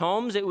most Jewish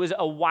homes. It was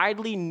a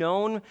widely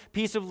known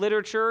piece of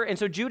literature. And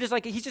so Jude is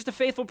he's just a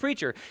faithful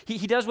preacher.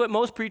 He does what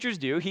most preachers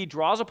do. He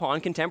draws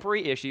upon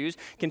contemporary issues,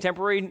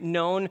 contemporary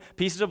known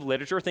pieces of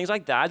literature, things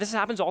like that. This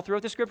happens all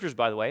throughout the scriptures,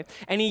 by the way.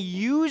 And he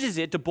uses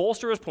it to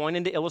bolster his point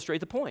and to illustrate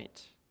the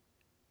point.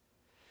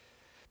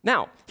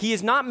 Now, he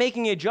is not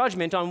making a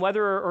judgment on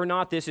whether or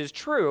not this is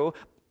true,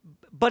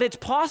 but it's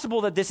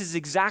possible that this is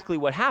exactly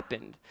what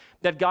happened,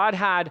 that God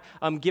had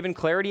given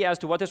clarity as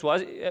to what this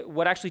was,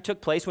 what actually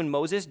took place when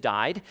Moses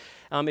died.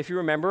 If you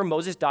remember,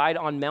 Moses died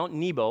on Mount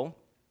Nebo.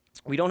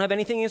 We don't have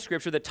anything in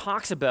Scripture that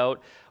talks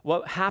about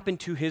what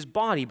happened to his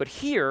body, but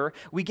here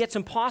we get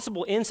some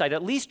possible insight,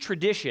 at least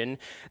tradition.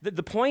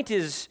 The point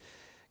is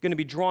going to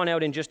be drawn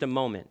out in just a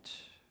moment.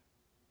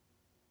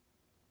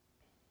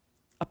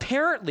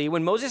 Apparently,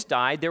 when Moses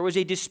died, there was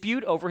a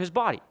dispute over his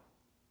body.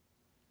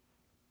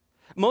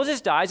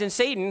 Moses dies, and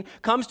Satan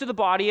comes to the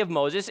body of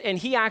Moses, and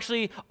he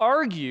actually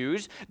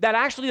argues that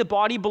actually the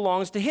body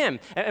belongs to him.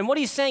 And what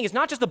he's saying is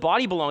not just the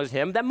body belongs to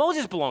him, that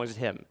Moses belongs to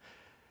him.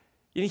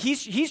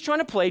 He's trying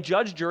to play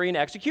judge, jury, and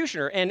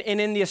executioner. And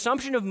in the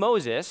Assumption of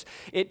Moses,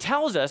 it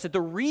tells us that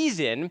the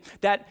reason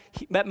that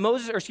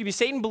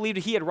Satan believed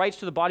that he had rights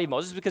to the body of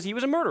Moses is because he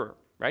was a murderer.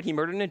 Right? He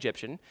murdered an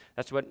Egyptian.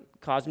 That's what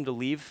caused him to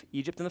leave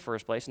Egypt in the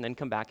first place and then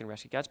come back and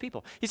rescue God's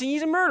people. He's saying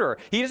he's a murderer.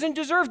 He doesn't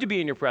deserve to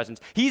be in your presence.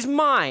 He's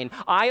mine.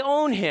 I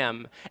own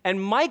him. And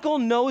Michael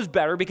knows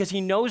better because he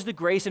knows the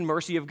grace and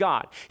mercy of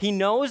God. He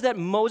knows that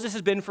Moses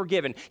has been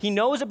forgiven. He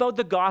knows about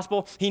the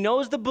gospel. He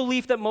knows the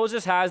belief that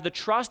Moses has, the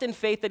trust and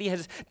faith that he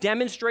has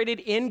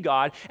demonstrated in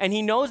God, and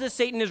he knows that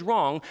Satan is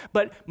wrong,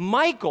 but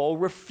Michael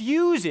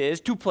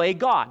refuses to play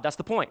God. That's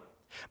the point.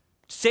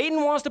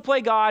 Satan wants to play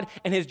God,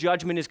 and his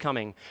judgment is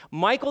coming.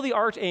 Michael the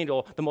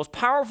archangel, the most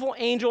powerful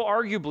angel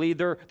arguably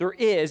there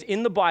is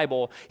in the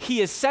Bible,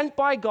 he is sent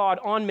by God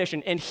on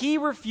mission, and he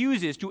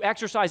refuses to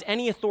exercise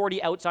any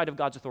authority outside of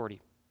God's authority.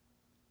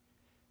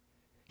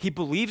 He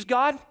believes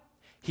God,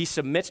 he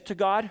submits to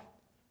God,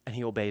 and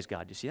he obeys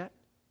God. Do you see that?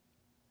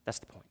 That's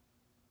the point.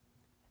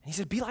 And he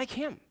says, be like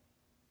him.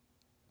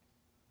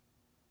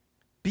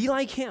 Be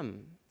like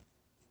him.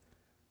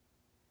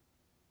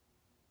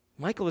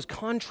 Michael is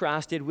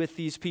contrasted with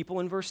these people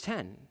in verse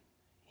 10.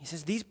 He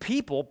says, these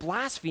people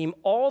blaspheme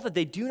all that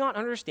they do not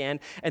understand,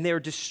 and they are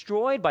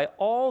destroyed by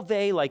all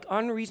they, like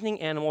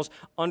unreasoning animals,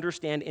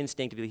 understand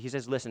instinctively. He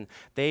says, listen,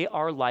 they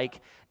are like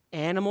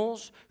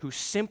animals who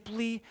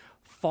simply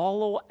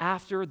follow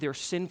after their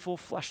sinful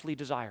fleshly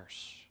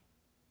desires.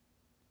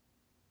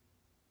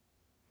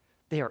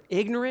 They are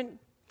ignorant.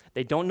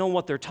 They don't know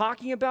what they're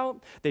talking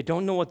about. They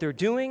don't know what they're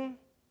doing.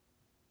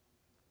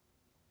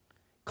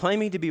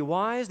 Claiming to be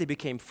wise, they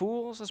became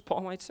fools, as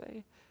Paul might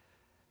say.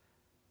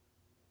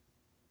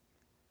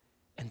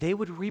 And they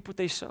would reap what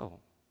they sow.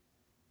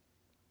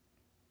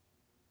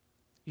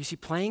 You see,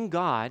 playing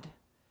God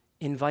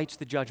invites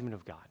the judgment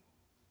of God.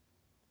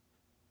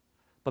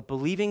 But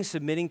believing,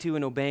 submitting to,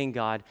 and obeying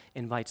God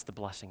invites the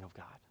blessing of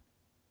God.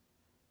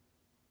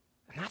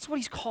 And that's what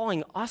he's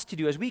calling us to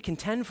do as we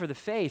contend for the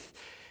faith.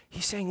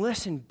 He's saying,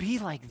 listen, be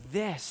like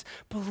this.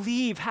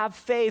 Believe, have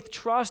faith,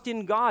 trust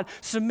in God,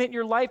 submit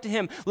your life to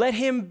him. Let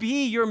him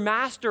be your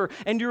master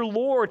and your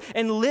Lord,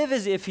 and live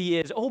as if he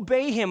is.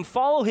 Obey him,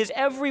 follow his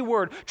every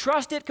word,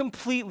 trust it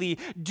completely.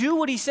 Do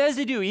what he says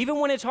to do, even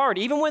when it's hard,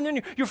 even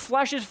when your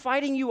flesh is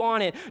fighting you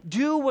on it.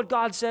 Do what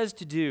God says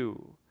to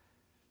do.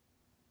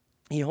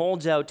 He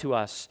holds out to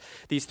us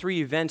these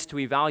three events to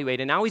evaluate,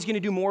 and now he's going to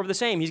do more of the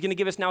same. He's going to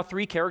give us now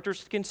three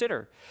characters to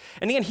consider.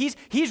 And again,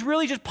 he's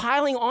really just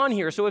piling on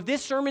here. So if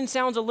this sermon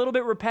sounds a little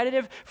bit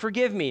repetitive,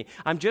 forgive me.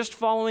 I'm just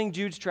following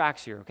Jude's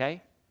tracks here,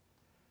 okay?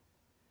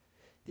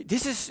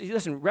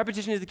 Listen,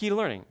 repetition is the key to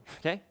learning,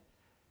 okay?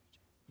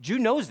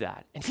 Jude knows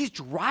that, and he's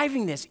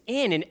driving this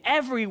in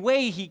every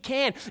way he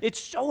can. It's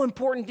so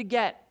important to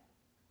get.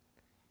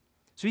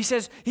 So he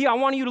says, I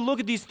want you to look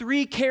at these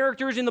three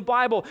characters in the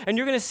Bible, and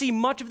you're going to see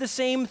much of the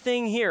same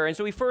thing here. And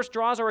so he first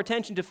draws our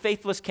attention to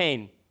faithless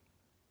Cain.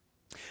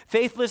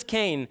 Faithless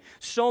Cain,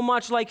 so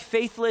much like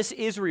faithless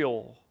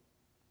Israel.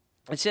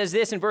 It says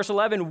this in verse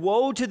 11,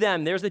 woe to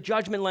them, there's the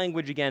judgment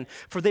language again,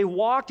 for they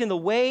walked in the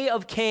way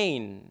of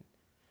Cain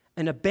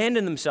and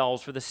abandoned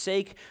themselves for the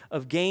sake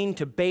of gain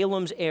to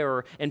Balaam's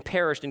error and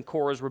perished in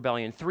Korah's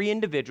rebellion. Three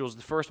individuals,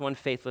 the first one,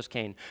 faithless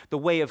Cain, the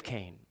way of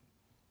Cain.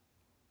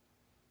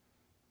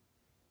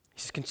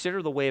 He says,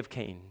 consider the way of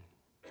Cain.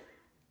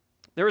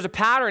 There was a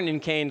pattern in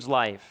Cain's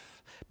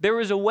life. There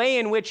was a way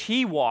in which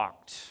he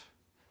walked.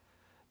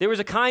 There was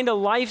a kind of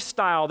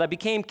lifestyle that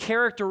became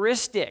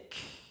characteristic.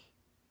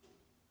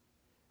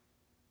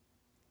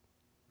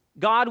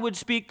 God would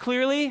speak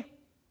clearly.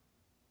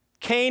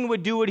 Cain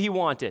would do what he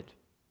wanted.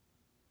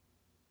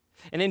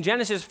 And in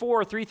Genesis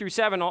 4, 3 through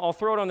 7, I'll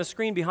throw it on the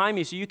screen behind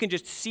me so you can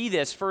just see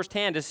this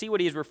firsthand to see what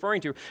he is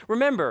referring to.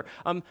 Remember,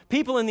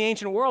 people in the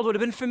ancient world would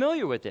have been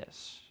familiar with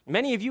this.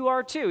 Many of you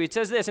are too. It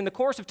says this, in the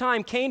course of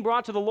time, Cain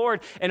brought to the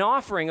Lord an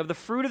offering of the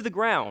fruit of the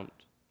ground.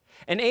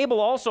 And Abel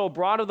also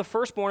brought of the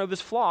firstborn of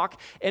his flock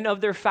and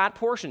of their fat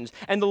portions.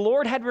 And the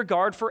Lord had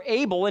regard for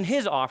Abel and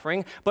his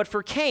offering, but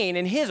for Cain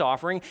and his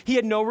offering he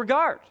had no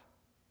regard.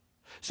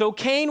 So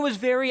Cain was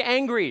very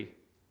angry,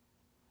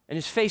 and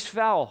his face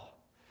fell.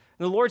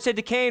 And the Lord said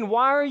to Cain,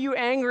 why are you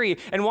angry,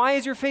 and why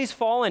is your face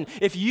fallen?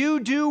 If you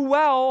do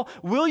well,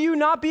 will you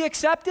not be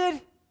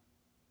accepted?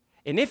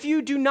 And if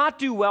you do not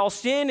do well,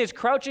 sin is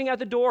crouching at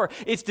the door.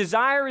 Its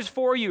desire is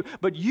for you,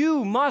 but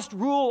you must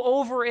rule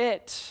over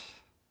it.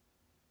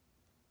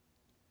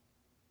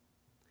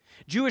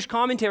 Jewish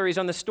commentaries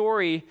on the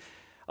story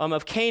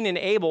of Cain and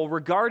Abel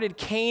regarded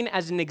Cain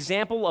as an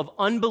example of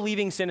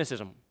unbelieving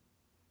cynicism.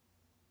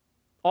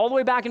 All the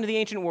way back into the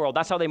ancient world,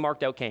 that's how they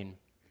marked out Cain.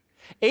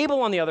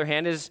 Abel, on the other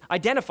hand, is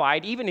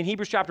identified, even in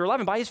Hebrews chapter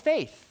 11, by his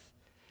faith.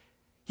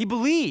 He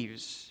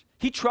believes.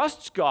 He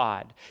trusts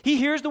God. He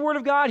hears the word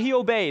of God. He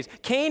obeys.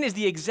 Cain is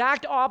the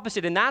exact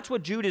opposite, and that's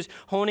what Jude is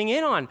honing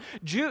in on.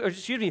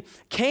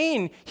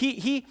 Cain,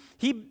 he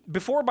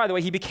before, by the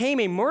way, he became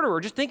a murderer.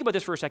 Just think about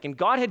this for a second.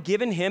 God had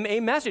given him a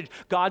message.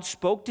 God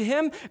spoke to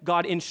him.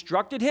 God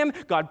instructed him.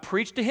 God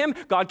preached to him.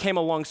 God came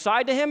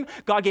alongside to him.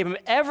 God gave him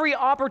every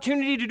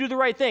opportunity to do the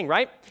right thing,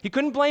 right? He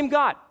couldn't blame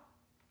God.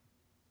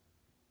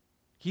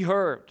 He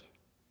heard.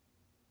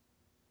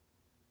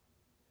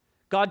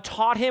 God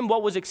taught him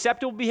what was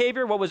acceptable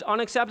behavior, what was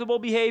unacceptable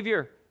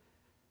behavior.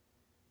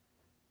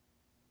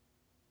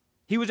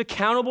 He was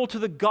accountable to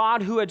the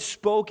God who had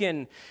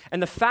spoken.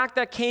 And the fact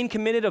that Cain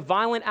committed a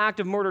violent act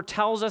of murder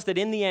tells us that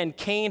in the end,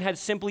 Cain had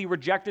simply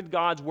rejected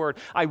God's word.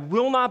 I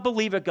will not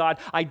believe it, God.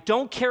 I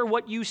don't care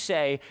what you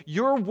say.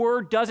 Your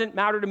word doesn't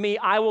matter to me.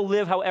 I will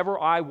live however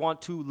I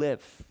want to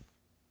live.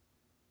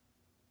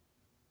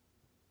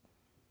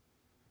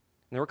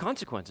 And there were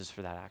consequences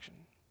for that action.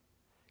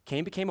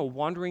 Cain became a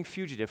wandering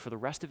fugitive for the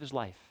rest of his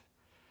life.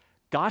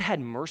 God had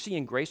mercy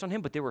and grace on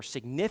him, but there were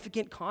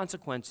significant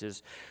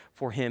consequences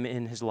for him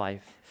in his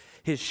life.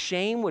 His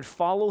shame would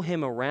follow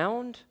him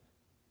around.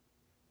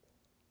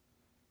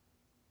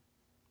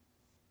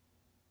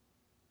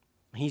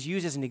 He's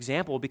used as an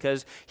example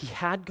because he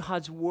had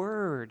God's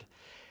word,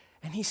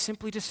 and he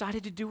simply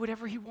decided to do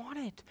whatever he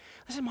wanted.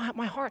 Listen,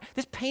 my heart,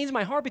 this pains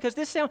my heart because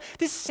this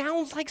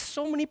sounds like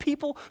so many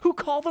people who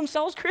call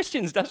themselves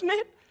Christians, doesn't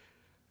it?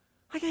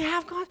 Like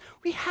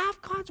we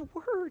have God's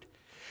word.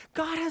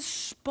 God has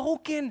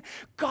spoken.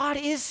 God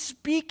is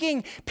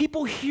speaking.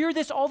 People hear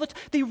this all the time.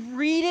 They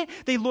read it.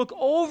 They look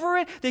over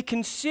it. They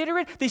consider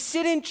it. They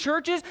sit in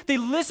churches. They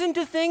listen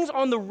to things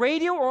on the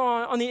radio or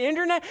on the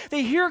internet.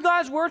 They hear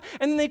God's word,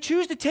 and then they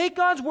choose to take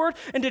God's word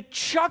and to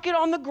chuck it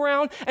on the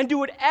ground and do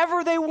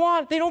whatever they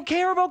want. They don't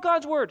care about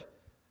God's word.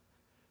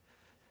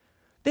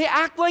 They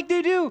act like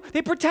they do.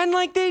 They pretend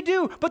like they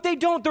do, but they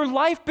don't. Their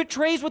life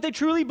betrays what they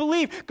truly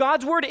believe.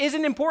 God's word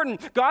isn't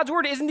important. God's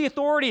word isn't the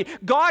authority.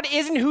 God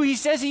isn't who he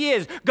says he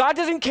is. God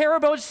doesn't care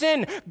about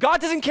sin. God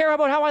doesn't care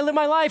about how I live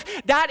my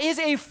life. That is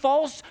a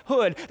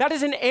falsehood. That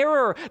is an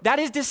error. That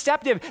is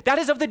deceptive. That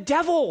is of the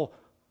devil.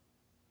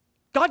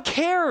 God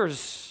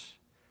cares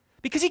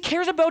because he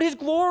cares about his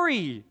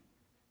glory.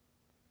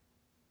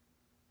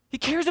 He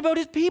cares about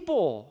his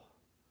people.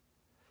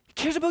 He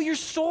cares about your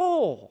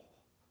soul.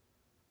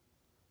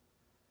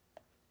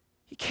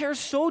 He cares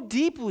so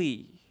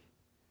deeply.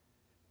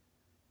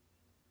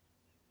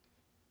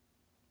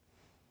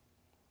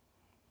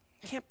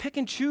 You can't pick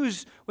and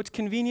choose what's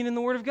convenient in the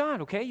Word of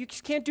God, okay? You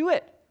just can't do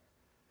it.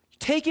 You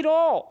take it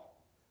all.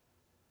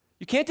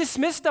 You can't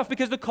dismiss stuff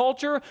because the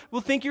culture will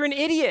think you're an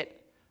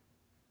idiot.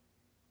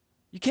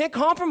 You can't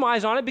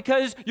compromise on it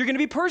because you're going to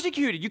be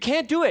persecuted. You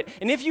can't do it.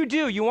 And if you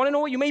do, you want to know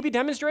what you may be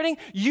demonstrating?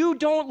 You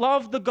don't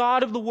love the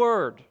God of the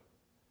Word.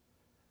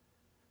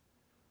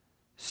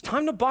 It's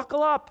time to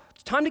buckle up.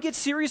 It's time to get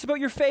serious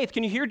about your faith.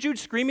 Can you hear Jude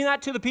screaming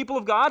that to the people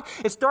of God?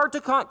 It's time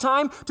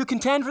to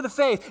contend for the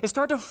faith. It's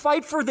time to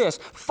fight for this.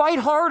 Fight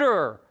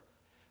harder.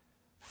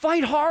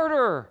 Fight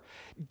harder.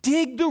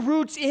 Dig the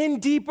roots in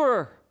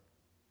deeper.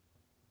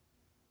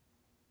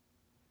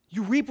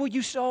 You reap what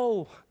you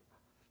sow.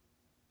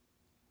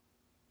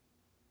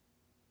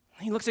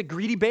 He looks at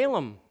greedy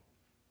Balaam.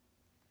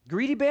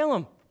 Greedy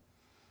Balaam.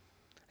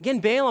 Again,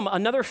 Balaam,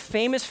 another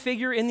famous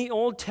figure in the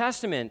Old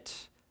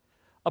Testament,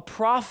 a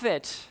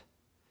prophet,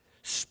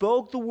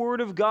 spoke the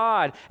word of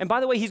God. And by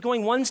the way, he's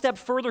going one step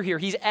further here.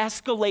 He's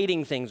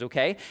escalating things,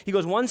 okay? He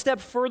goes one step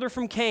further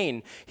from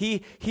Cain,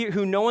 he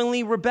who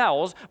knowingly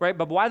rebels, right?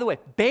 But by the way,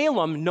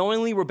 Balaam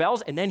knowingly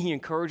rebels, and then he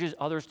encourages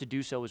others to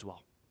do so as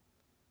well.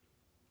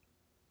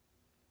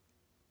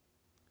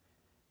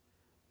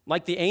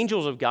 Like the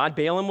angels of God,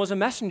 Balaam was a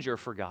messenger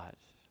for God.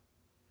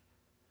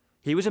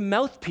 He was a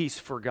mouthpiece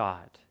for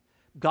God.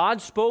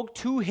 God spoke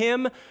to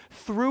him,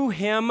 through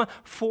him,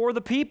 for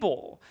the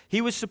people.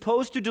 He was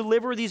supposed to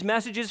deliver these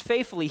messages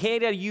faithfully. He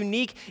had a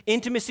unique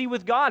intimacy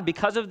with God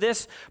because of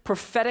this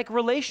prophetic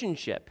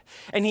relationship.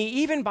 And he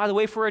even, by the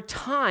way, for a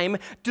time,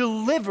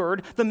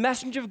 delivered the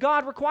message of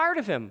God required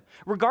of him,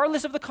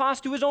 regardless of the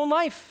cost to his own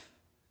life.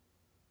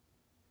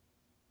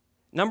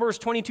 Numbers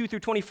 22 through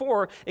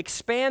 24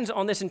 expands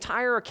on this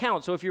entire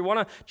account. So if you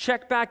want to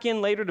check back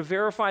in later to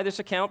verify this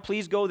account,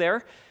 please go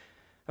there.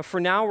 For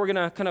now, we're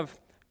going to kind of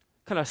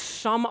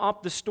sum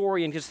up the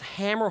story and just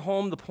hammer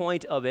home the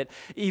point of it.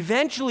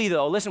 Eventually,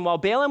 though, listen, while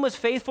Balaam was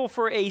faithful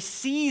for a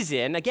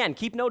season, again,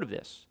 keep note of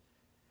this,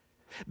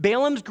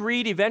 Balaam's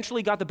greed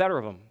eventually got the better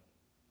of him.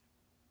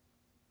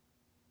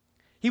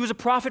 He was a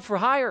prophet for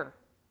hire.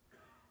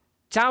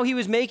 It's how he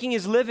was making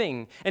his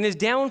living, and his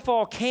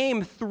downfall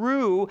came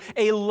through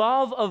a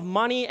love of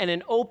money and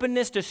an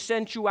openness to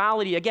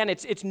sensuality. Again,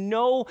 it's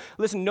no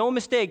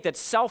mistake that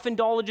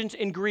self-indulgence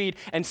and greed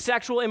and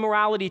sexual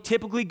immorality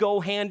typically go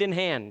hand in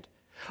hand.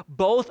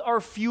 Both are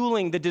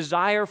fueling the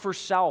desire for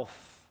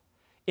self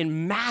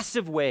in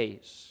massive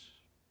ways.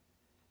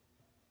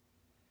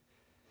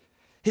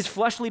 His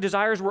fleshly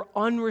desires were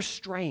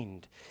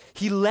unrestrained.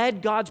 He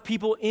led God's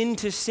people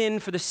into sin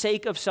for the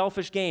sake of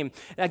selfish gain.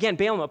 Again,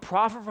 Balaam, a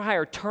prophet for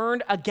hire,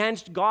 turned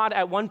against God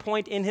at one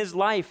point in his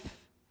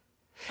life.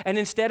 And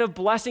instead of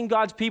blessing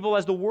God's people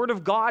as the word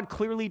of God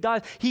clearly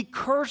does, he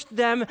cursed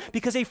them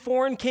because a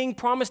foreign king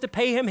promised to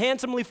pay him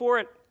handsomely for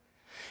it.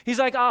 He's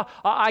like,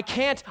 I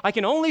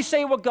can only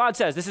say what God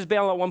says. This is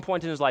Balaam at one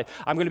point in his life.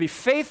 I'm going to be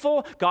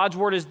faithful. God's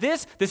word is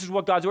this. This is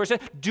what God's word says.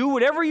 Do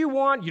whatever you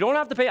want. You don't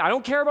have to pay. I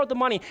don't care about the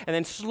money. And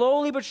then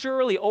slowly but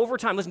surely over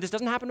time, listen, this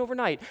doesn't happen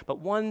overnight, but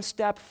one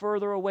step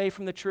further away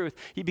from the truth,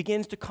 he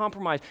begins to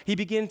compromise. He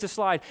begins to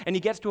slide. And he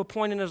gets to a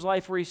point in his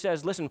life where he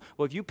says, listen,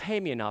 well, if you pay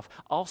me enough,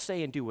 I'll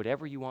say and do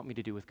whatever you want me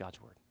to do with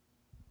God's word.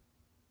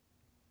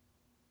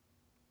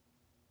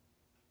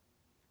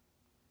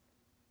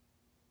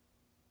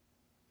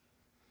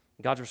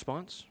 God's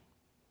response?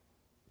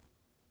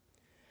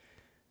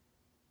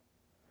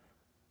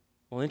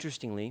 Well,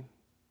 interestingly,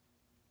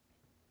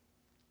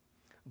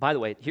 by the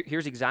way,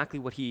 here's exactly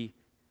what he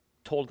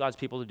told God's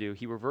people to do.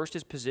 He reversed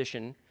his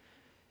position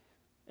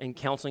in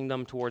counseling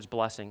them towards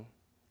blessing,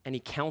 and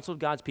he counseled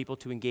God's people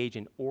to engage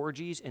in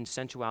orgies and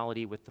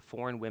sensuality with the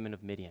foreign women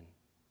of Midian.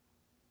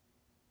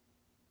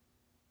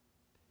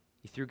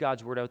 He threw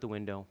God's word out the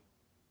window.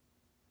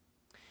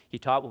 He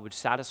taught what would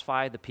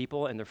satisfy the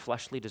people and their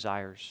fleshly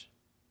desires.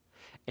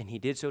 And he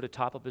did so to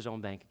top up his own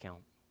bank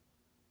account.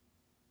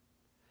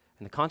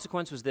 And the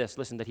consequence was this,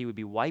 listen, that he would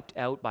be wiped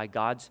out by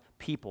God's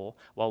people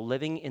while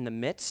living in the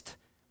midst,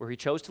 where he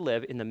chose to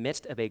live, in the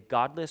midst of a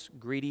godless,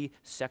 greedy,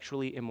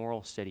 sexually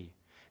immoral city.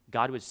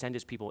 God would send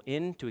his people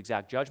in to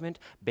exact judgment.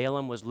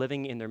 Balaam was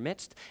living in their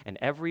midst, and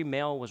every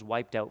male was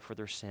wiped out for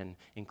their sin,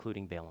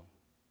 including Balaam.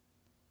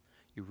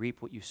 You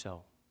reap what you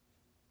sow.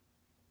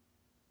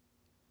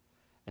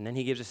 And then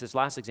he gives us this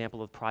last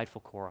example of prideful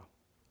Korah.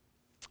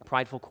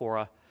 Prideful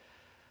Korah,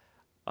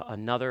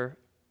 another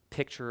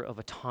picture of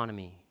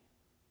autonomy,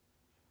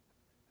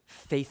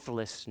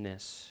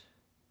 faithlessness,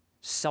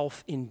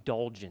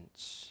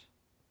 self-indulgence.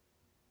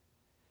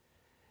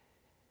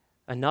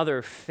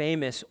 Another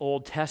famous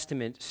Old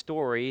Testament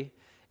story,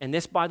 and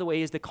this, by the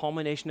way, is the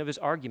culmination of his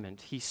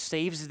argument. He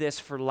saves this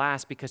for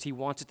last because he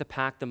wants it to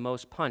pack the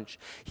most punch.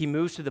 He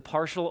moves to the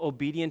partial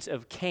obedience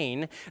of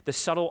Cain, the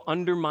subtle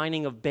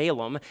undermining of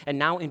Balaam, and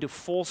now into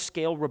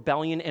full-scale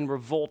rebellion and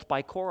revolt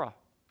by Korah.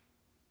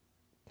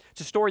 It's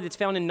a story that's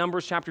found in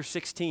Numbers chapter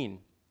 16.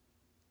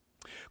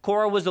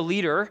 Korah was a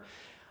leader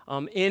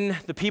in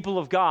the people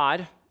of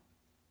God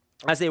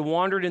as they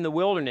wandered in the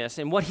wilderness.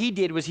 And what he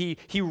did was he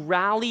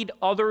rallied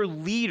other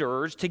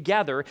leaders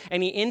together,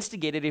 and he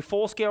instigated a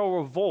full-scale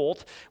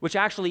revolt, which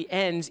actually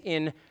ends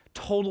in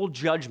total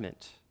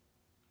judgment.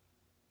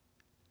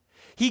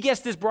 he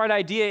gets this bright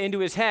idea into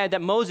his head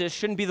that Moses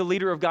shouldn't be the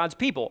leader of God's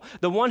people.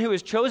 The one who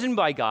is chosen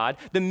by God,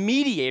 the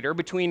mediator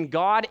between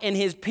God and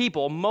his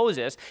people,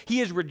 Moses,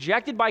 he is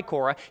rejected by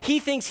Korah. He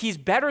thinks he's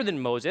better than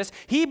Moses.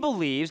 He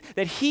believes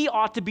that he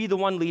ought to be the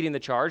one leading the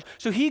charge.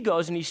 So he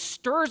goes and he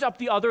stirs up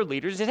the other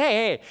leaders and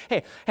says,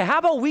 hey, how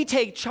about we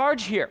take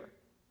charge here?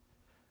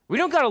 We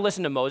don't got to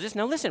listen to Moses.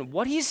 Now listen,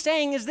 what he's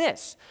saying is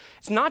this.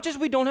 It's not just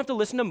we don't have to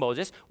listen to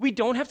Moses, we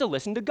don't have to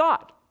listen to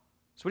God.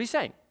 That's what he's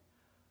saying.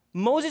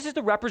 Moses is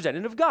the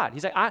representative of God.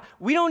 He's like,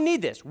 we don't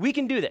need this. We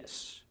can do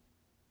this.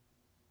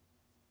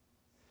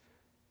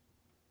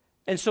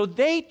 And so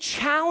they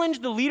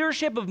challenge the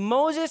leadership of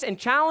Moses and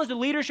challenge the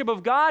leadership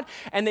of God,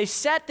 and they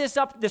set this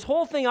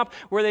whole thing up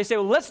where they say,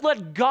 well, let's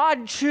let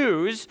God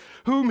choose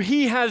whom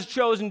he has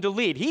chosen to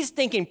lead. He's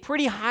thinking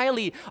pretty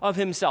highly of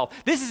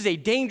himself. This is a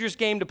dangerous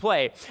game to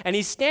play. And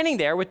he's standing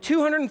there with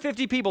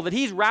 250 people that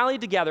he's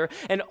rallied together,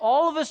 and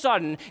all of a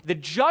sudden, the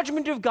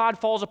judgment of God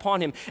falls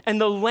upon him, and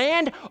the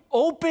land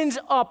opens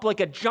up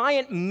like a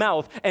giant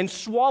mouth and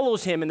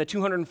swallows him and the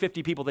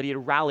 250 people that he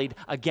had rallied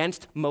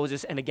against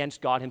Moses and against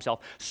God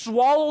himself.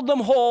 Swallowed them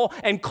whole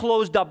and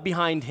closed up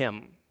behind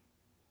him.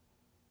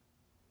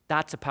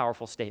 That's a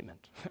powerful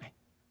statement.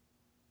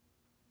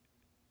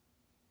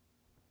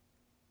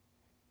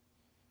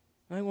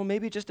 Right, well,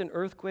 maybe just an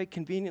earthquake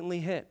conveniently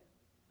hit.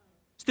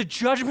 It's the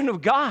judgment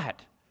of God,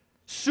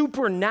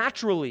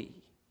 supernaturally.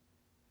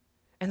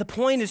 And the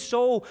point is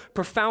so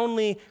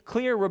profoundly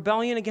clear.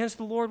 Rebellion against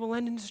the Lord will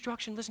end in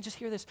destruction. Listen, just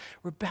hear this.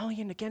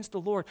 Rebellion against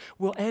the Lord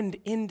will end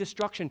in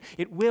destruction.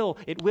 It will.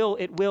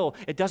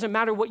 It doesn't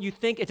matter what you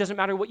think. It doesn't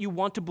matter what you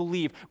want to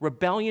believe.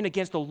 Rebellion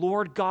against the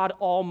Lord God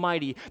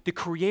Almighty, the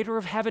creator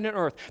of heaven and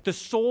earth, the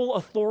sole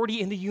authority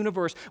in the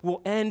universe,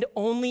 will end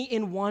only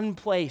in one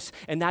place,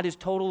 and that is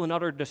total and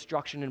utter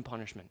destruction and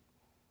punishment.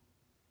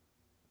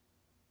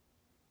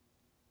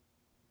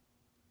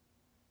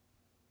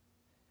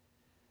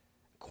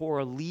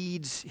 Korah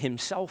leads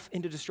himself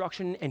into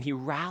destruction, and he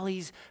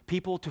rallies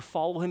people to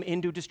follow him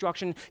into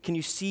destruction. Can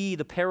you see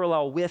the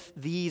parallel with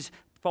these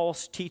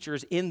false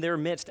teachers in their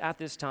midst at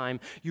this time?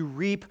 You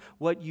reap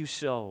what you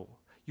sow.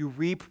 You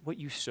reap what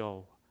you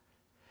sow.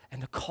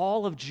 And the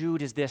call of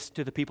Jude is this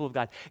to the people of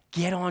God: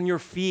 get on your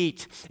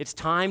feet. It's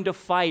time to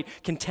fight.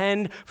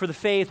 Contend for the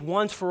faith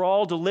once for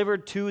all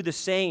delivered to the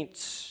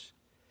saints.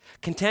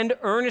 Contend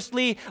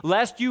earnestly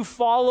lest you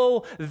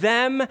follow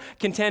them.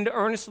 Contend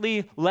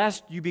earnestly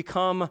lest you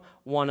become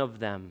one of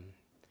them.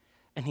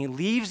 And he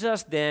leaves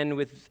us then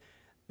with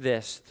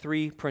this: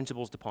 three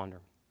principles to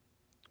ponder.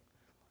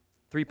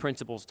 Three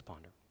principles to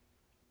ponder.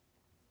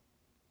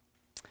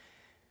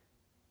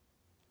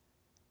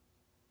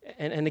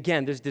 And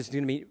again, there's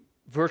going to be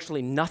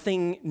virtually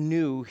nothing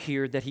new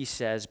here that he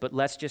says, but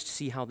let's just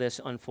see how this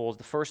unfolds.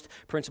 The first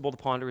principle to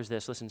ponder is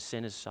this: listen,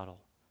 sin is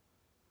subtle.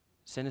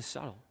 Sin is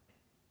subtle.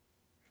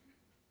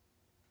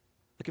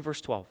 Look at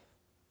verse 12.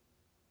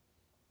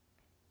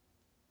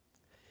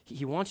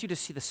 He wants you to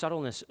see the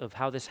subtleness of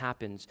how this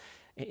happens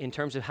in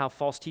terms of how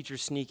false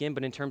teachers sneak in,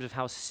 but in terms of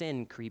how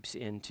sin creeps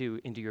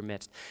into your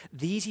midst.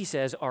 These, he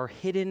says, are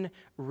hidden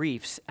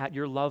reefs at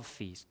your love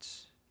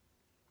feasts.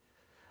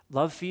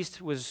 Love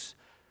feast was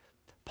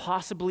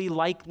possibly,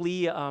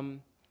 likely,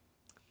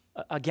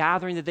 a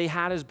gathering that they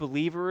had as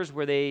believers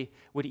where they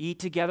would eat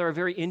together, a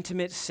very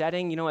intimate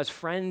setting, as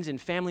friends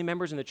and family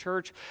members in the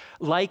church,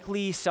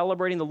 likely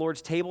celebrating the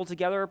Lord's table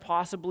together,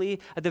 possibly.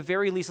 At the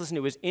very least, listen,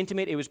 it was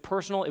intimate, it was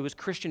personal, it was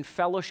Christian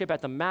fellowship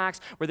at the max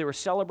where they were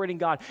celebrating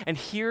God. And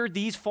here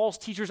these false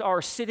teachers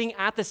are sitting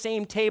at the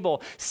same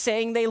table,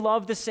 saying they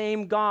love the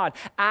same God,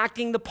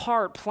 acting the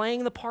part,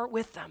 playing the part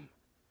with them.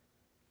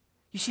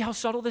 You see how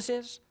subtle this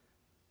is?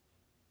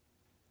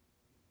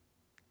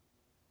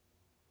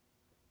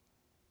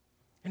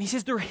 And he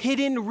says they're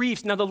hidden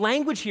reefs. Now, the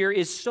language here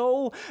is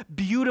so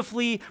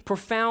beautifully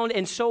profound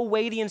and so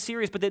weighty and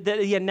serious, but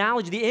the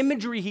analogy, the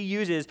imagery he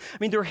uses,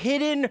 they're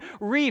hidden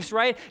reefs,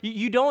 right?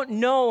 You don't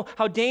know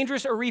how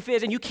dangerous a reef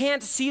is, and you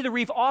can't see the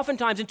reef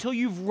oftentimes until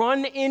you've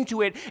run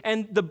into it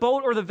and the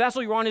boat or the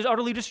vessel you're on is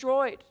utterly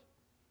destroyed.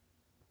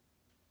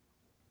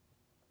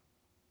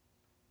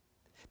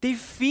 They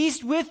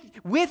feast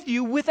with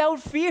you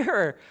without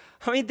fear.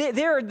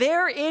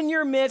 They're in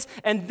your midst,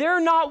 and they're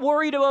not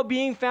worried about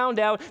being found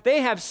out. They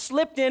have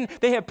slipped in.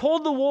 They have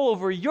pulled the wool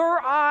over your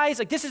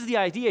eyes. This is the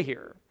idea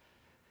here.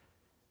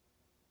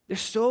 They're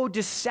so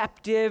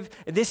deceptive.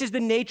 This is the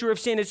nature of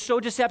sin. It's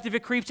so deceptive,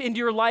 it creeps into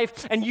your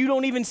life, and you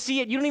don't even see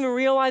it. You don't even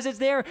realize it's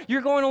there.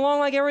 You're going along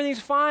like everything's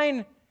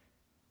fine.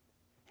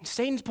 And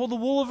Satan's pulled the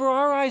wool over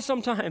our eyes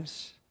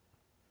sometimes.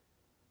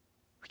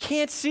 We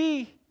can't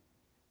see.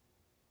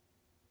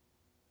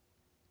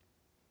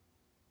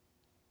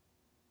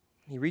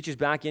 He reaches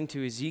back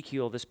into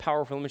Ezekiel, this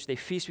powerful image. They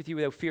feast with you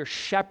without fear.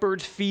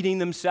 Shepherds feeding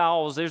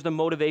themselves. There's the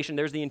motivation.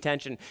 There's the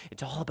intention.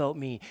 It's all about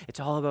me. It's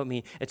all about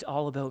me. It's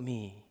all about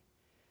me.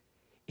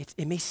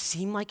 It may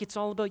seem like it's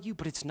all about you,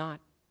 but it's not.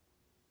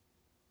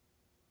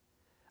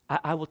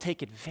 I will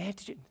take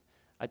advantage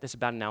That's a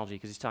bad analogy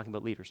because he's talking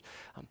about leaders.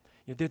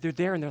 They're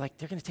there and they're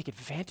going to take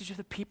advantage of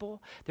the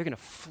people. They're going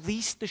to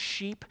fleece the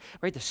sheep,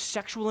 right? The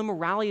sexual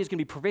immorality is going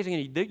to be pervasive.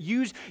 They're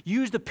going to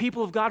use the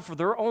people of God for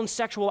their own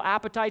sexual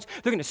appetites.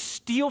 They're going to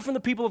steal from the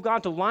people of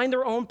God to line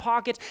their own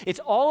pockets. It's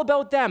all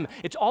about them.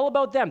 It's all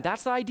about them.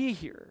 That's the idea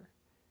here.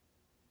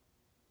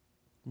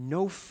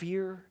 No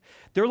fear.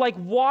 They're like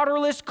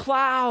waterless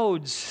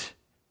clouds,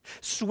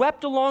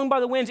 swept along by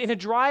the winds in a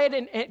dry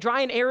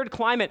and arid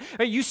climate.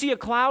 You see a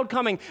cloud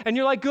coming, and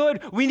you're like,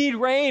 good, we need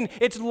rain.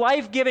 It's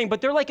life-giving,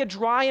 but they're like a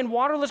dry and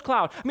waterless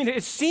cloud. I mean,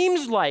 it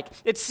seems like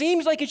it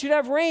should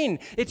have rain.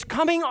 It's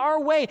coming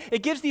our way.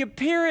 It gives the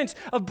appearance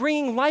of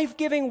bringing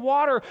life-giving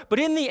water, but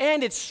in the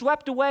end, it's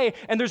swept away,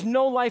 and there's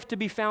no life to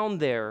be found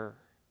there.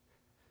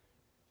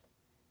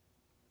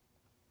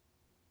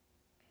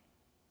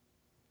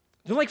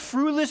 They're like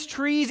fruitless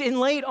trees in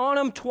late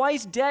autumn,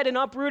 twice dead and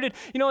uprooted.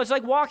 It's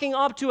like walking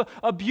up to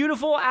a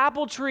beautiful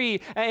apple tree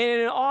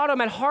in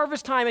autumn at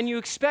harvest time, and you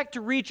expect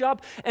to reach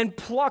up and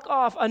pluck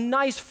off a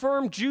nice,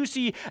 firm,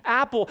 juicy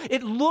apple.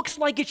 It looks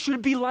like it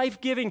should be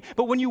life-giving,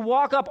 but when you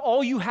walk up,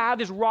 all you have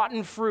is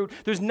rotten fruit.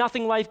 There's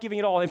nothing life-giving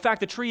at all. In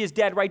fact, the tree is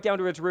dead right down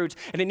to its roots,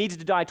 and it needs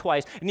to die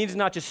twice. It needs to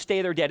not just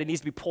stay there dead. It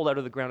needs to be pulled out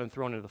of the ground and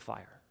thrown into the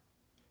fire.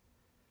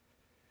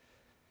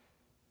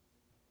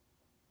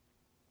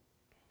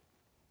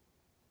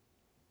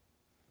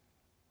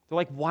 They're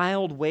like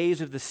wild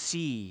waves of the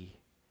sea,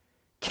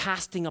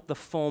 casting up the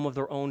foam of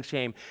their own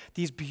shame.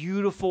 These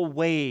beautiful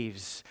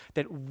waves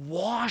that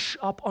wash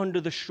up under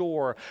the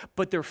shore,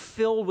 but they're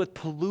filled with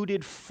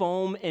polluted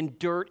foam and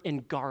dirt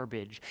and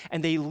garbage,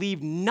 and they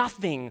leave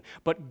nothing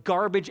but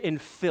garbage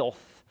and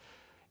filth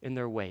in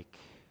their wake.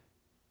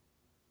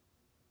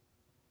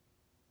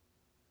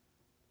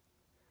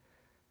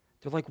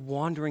 They're like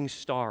wandering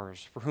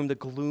stars for whom the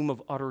gloom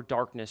of utter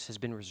darkness has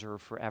been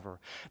reserved forever.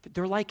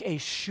 They're like a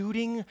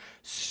shooting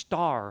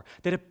star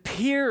that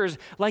appears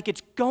like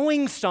it's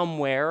going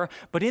somewhere,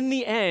 but in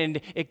the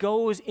end, it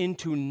goes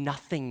into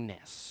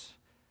nothingness,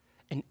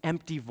 an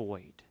empty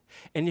void.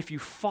 And if you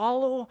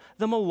follow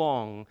them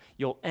along,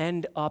 you'll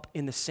end up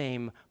in the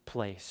same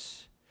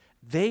place.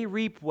 They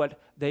reap what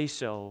they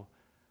sow.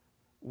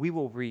 We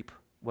will reap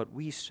what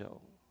we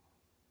sow.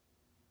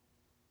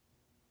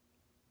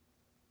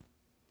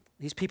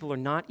 These people are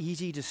not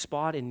easy to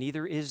spot, and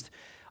neither is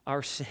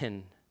our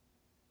sin.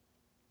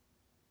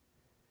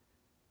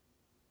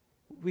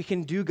 We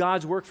can do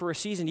God's work for a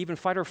season, even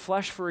fight our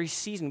flesh for a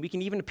season. We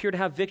can even appear to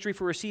have victory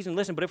for a season.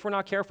 Listen, but if we're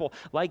not careful,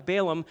 like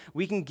Balaam,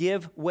 we can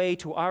give way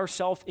to our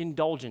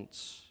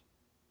self-indulgence.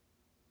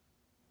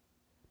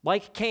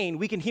 Like Cain,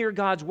 we can hear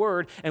God's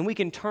word and we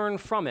can turn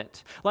from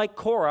it. Like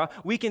Korah,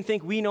 we can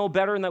think we know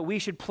better and that we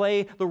should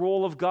play the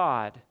role of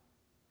God.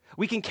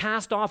 We can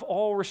cast off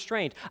all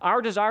restraint.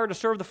 Our desire to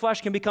serve the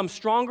flesh can become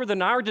stronger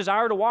than our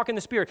desire to walk in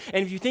the Spirit.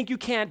 And if you think you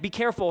can't, be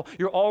careful.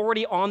 You're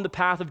already on the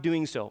path of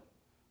doing so.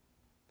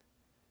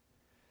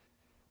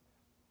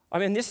 I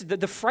mean, this is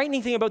the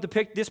frightening thing about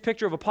this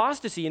picture of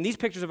apostasy and these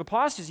pictures of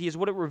apostasy is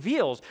what it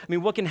reveals. I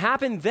mean, what can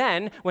happen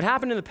then, what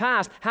happened in the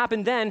past,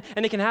 happened then,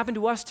 and it can happen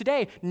to us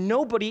today.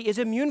 Nobody is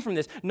immune from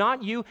this,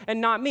 not you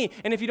and not me.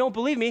 And if you don't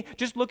believe me,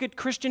 just look at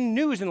Christian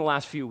news in the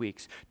last few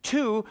weeks.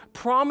 2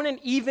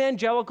 prominent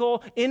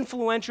evangelical,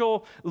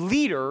 influential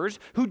leaders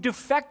who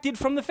defected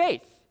from the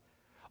faith.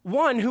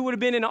 One who would have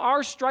been in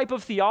our stripe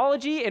of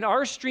theology, in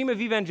our stream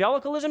of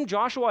evangelicalism,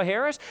 Joshua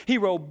Harris. He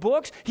wrote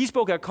books. He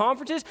spoke at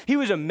conferences. He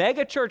was a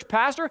mega church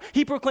pastor.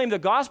 He proclaimed the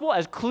gospel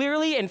as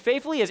clearly and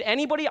faithfully as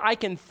anybody I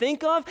can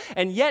think of.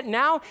 And yet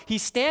now he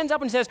stands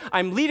up and says,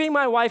 I'm leaving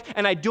my wife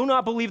and I do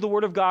not believe the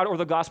word of God or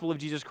the gospel of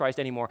Jesus Christ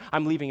anymore.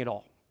 I'm leaving it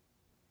all.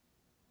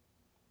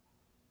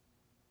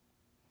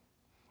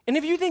 And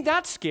if you think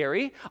that's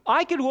scary,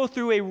 I could go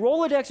through a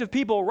Rolodex of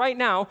people right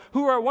now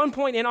who are at one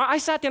point I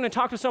sat down and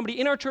talked to somebody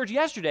in our church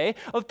yesterday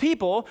of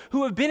people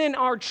who have been in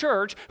our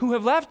church, who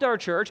have left our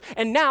church,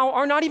 and now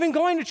are not even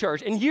going to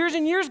church. And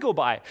years go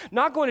by.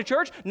 Not going to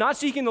church, not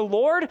seeking the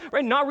Lord,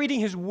 right? Not reading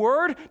his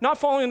word, not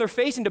falling on their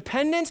face in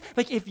dependence.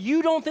 Like, if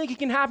you don't think it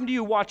can happen to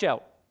you, watch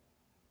out.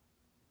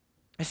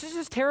 This is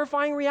a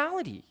terrifying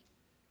reality.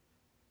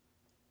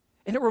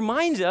 And it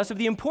reminds us of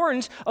the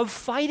importance of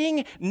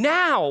fighting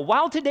now,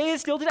 while today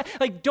is still today.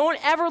 Like, don't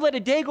ever let a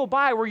day go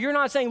by where you're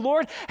not saying,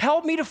 Lord,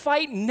 help me to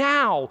fight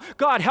now.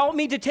 God, help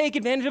me to take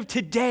advantage of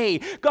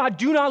today. God,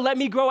 do not let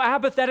me grow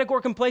apathetic or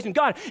complacent.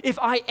 God, if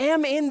I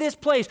am in this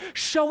place,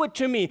 show it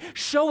to me.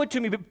 Show it to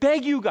me. But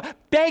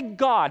beg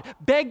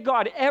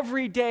God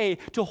every day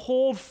to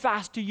hold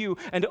fast to you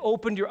and to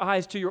open your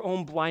eyes to your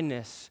own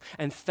blindness.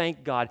 And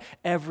thank God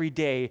every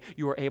day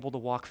you are able to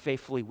walk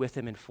faithfully with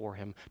him and for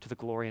him to the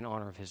glory and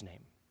honor of his name.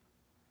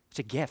 It's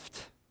a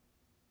gift.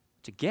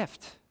 It's a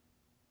gift.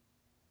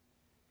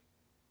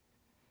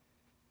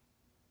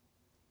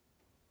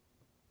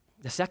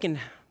 The second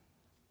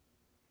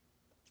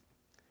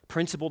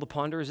principle to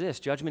ponder is this: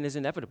 judgment is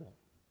inevitable.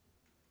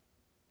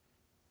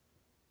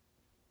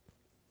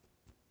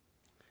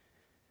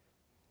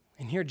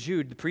 And here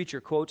Jude, the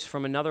preacher, quotes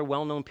from another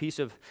well-known piece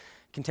of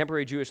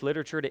contemporary Jewish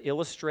literature to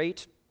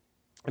illustrate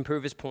and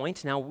prove his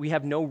point. Now, we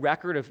have no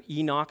record of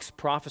Enoch's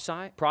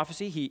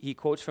prophecy. He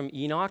quotes from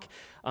Enoch,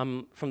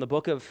 from the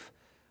book of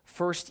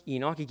First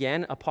Enoch,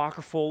 again,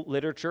 apocryphal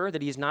literature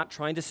that he's not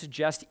trying to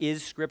suggest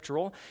is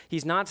scriptural.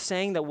 He's not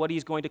saying that what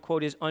he's going to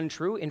quote is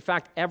untrue. In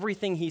fact,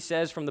 everything he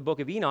says from the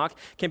book of Enoch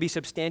can be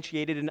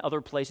substantiated in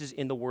other places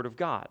in the Word of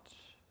God.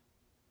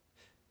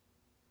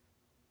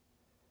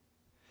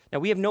 Now,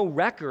 we have no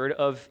record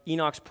of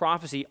Enoch's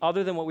prophecy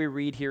other than what we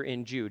read here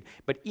in Jude.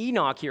 But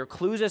Enoch here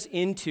clues us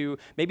into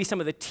maybe some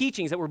of the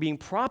teachings that were being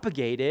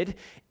propagated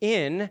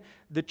in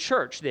the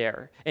church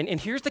there. And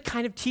here's the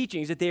kind of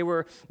teachings that they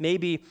were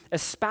maybe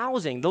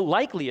espousing, the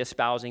likely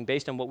espousing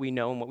based on what we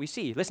know and what we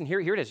see. Listen,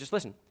 here it is. Just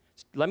listen.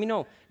 Let me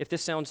know if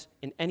this sounds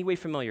in any way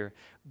familiar.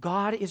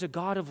 God is a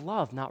God of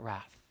love, not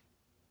wrath.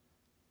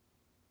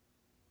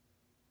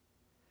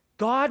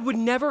 God would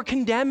never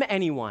condemn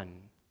anyone.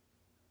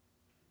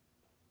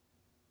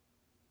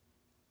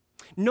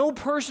 No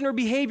person or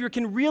behavior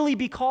can really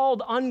be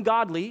called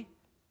ungodly.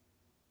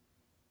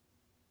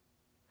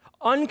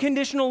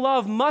 Unconditional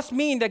love must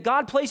mean that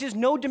God places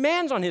no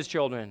demands on his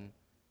children.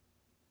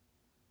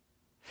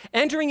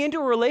 Entering into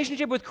a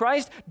relationship with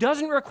Christ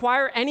doesn't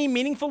require any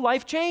meaningful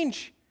life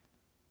change.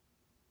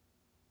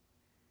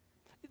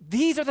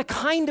 These are the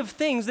kind of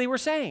things they were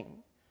saying.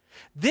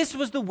 This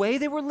was the way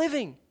they were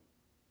living.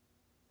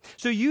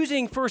 So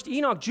using First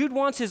Enoch, Jude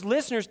wants his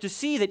listeners to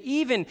see that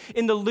even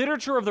in the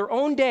literature of their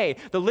own day,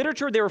 the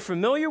literature they were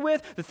familiar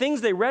with, the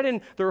things they read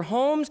in their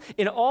homes,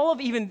 in all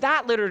of even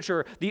that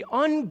literature, the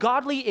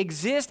ungodly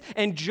exist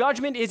and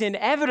judgment is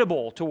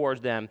inevitable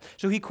towards them.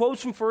 So he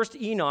quotes from First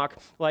Enoch,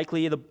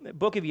 likely the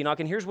book of Enoch,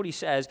 and here's what he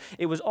says.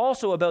 It was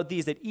also about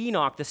these that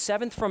Enoch, the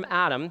seventh from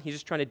Adam, he's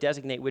just trying to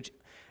designate which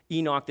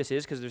Enoch this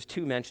is because there's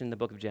two mentioned in the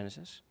book of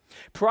Genesis,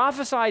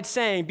 prophesied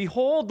saying,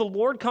 behold, the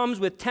Lord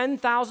comes with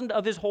 10,000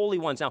 of his holy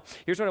ones. Now,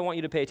 here's what I want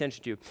you to pay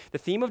attention to. The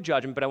theme of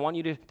judgment, but I want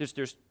you to,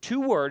 there's two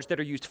words that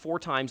are used 4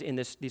 times in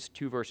these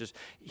two verses.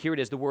 Here it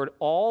is, the word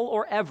all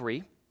or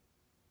every.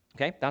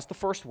 Okay, that's the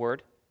first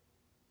word.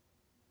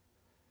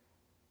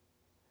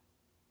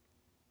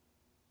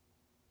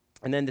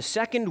 And then the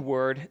second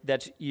word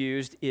that's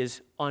used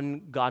is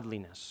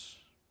ungodliness.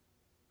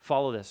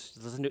 Follow this.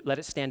 Let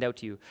it stand out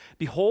to you.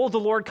 Behold, the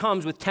Lord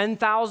comes with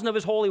 10,000 of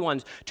his holy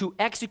ones to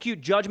execute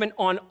judgment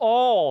on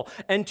all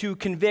and to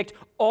convict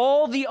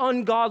all the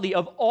ungodly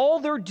of all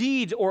their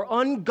deeds or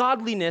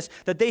ungodliness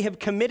that they have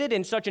committed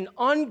in such an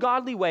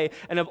ungodly way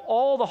and of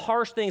all the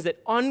harsh things that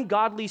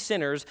ungodly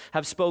sinners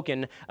have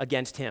spoken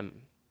against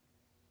him.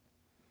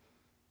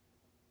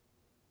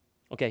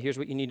 Okay, here's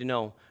what you need to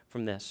know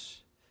from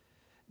this.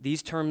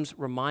 These terms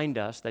remind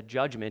us that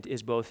judgment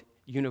is both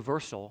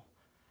universal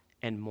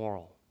and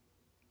moral.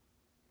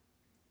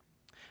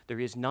 There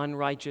is none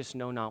righteous,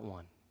 no, not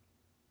one.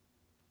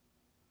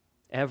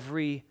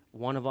 Every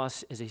one of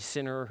us is a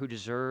sinner who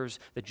deserves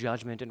the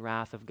judgment and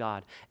wrath of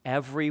God.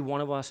 Every one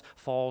of us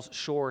falls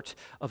short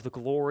of the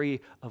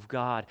glory of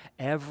God.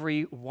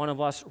 Every one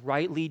of us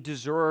rightly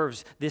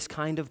deserves this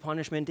kind of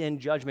punishment and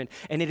judgment,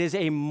 and it is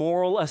a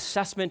moral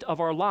assessment of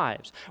our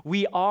lives.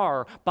 We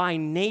are, by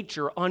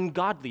nature,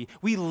 ungodly.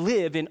 We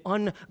live in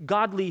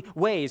ungodly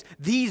ways.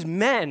 These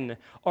men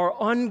are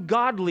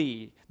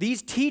ungodly.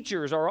 These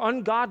teachers are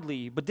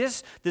ungodly, but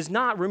this does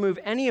not remove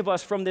any of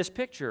us from this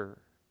picture.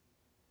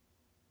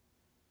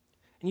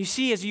 And you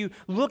see, as you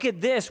look at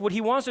this, what he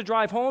wants to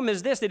drive home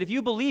is this, that if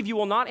you believe you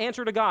will not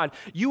answer to God,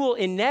 you will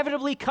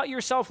inevitably cut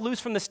yourself loose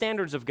from the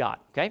standards of God,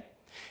 okay?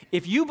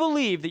 If you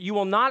believe that you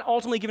will not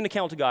ultimately give an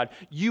account to God,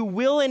 you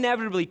will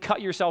inevitably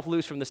cut yourself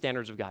loose from the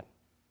standards of God.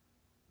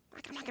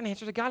 I'm not going to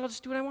answer to God. I'll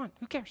just do what I want.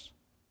 Who cares?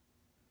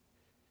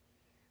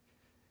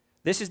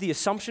 This is the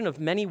assumption of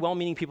many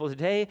well-meaning people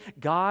today.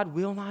 God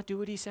will not do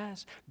what he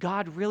says.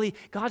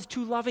 God's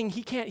too loving.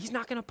 He's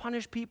not going to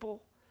punish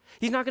people.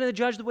 He's not going to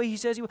judge the way he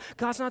says he will.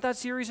 God's not that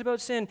serious about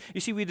sin.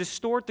 You see, we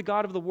distort the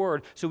God of the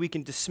Word so we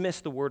can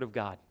dismiss the Word of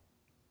God.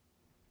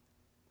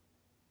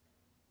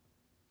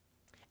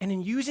 And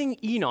in using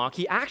Enoch,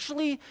 he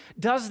actually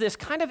does this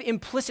kind of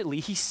implicitly.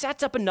 He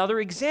sets up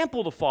another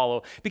example to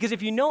follow. Because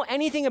if you know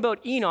anything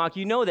about Enoch,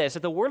 you know this,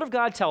 that the Word of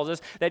God tells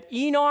us that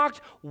Enoch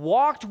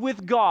walked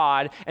with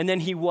God and then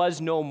he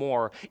was no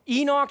more.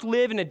 Enoch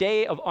lived in a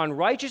day of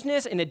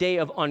unrighteousness, in a day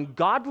of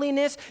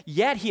ungodliness,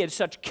 yet he had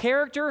such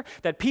character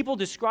that people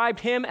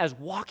described him as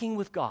walking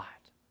with God.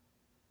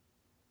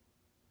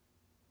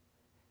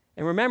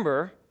 And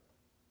remember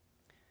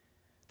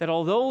that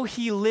although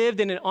he lived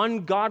in an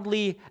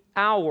ungodly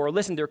hour,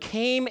 listen, there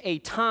came a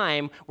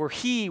time where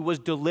he was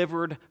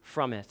delivered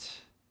from it.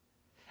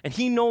 And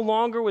he no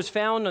longer was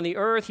found on the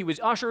earth. He was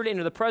ushered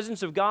into the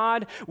presence of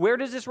God. Where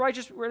did this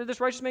righteous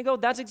man go?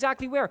 That's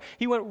exactly where.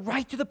 He went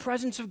right to the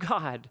presence of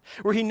God,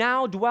 where he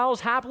now dwells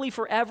happily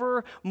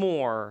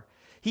forevermore.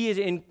 He is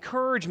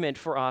encouragement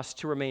for us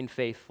to remain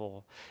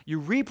faithful. You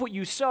reap what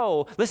you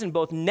sow, listen,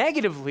 both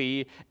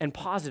negatively and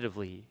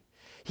positively.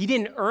 He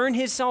didn't earn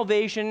his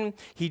salvation.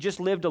 He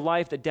just lived a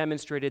life that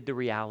demonstrated the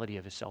reality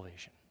of his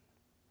salvation.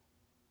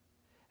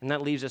 And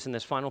that leaves us in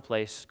this final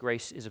place.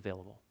 Grace is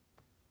available.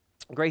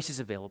 Grace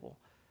is available.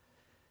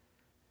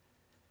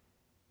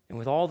 And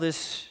with all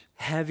this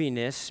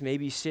heaviness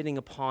maybe sitting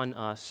upon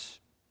us,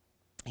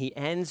 he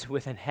ends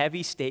with a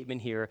heavy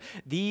statement here.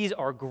 These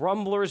are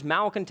grumblers,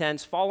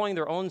 malcontents, following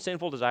their own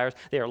sinful desires.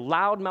 They are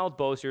loud-mouthed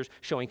boasters,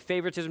 showing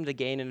favoritism to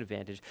gain an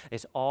advantage.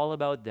 It's all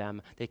about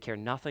them. They care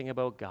nothing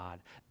about God.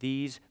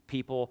 These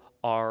people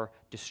are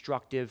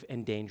destructive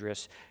and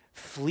dangerous.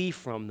 Flee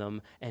from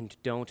them and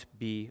don't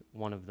be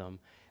one of them.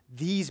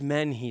 These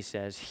men, he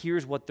says,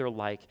 here's what they're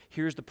like.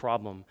 Here's the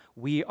problem.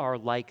 We are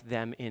like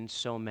them in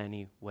so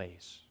many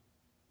ways.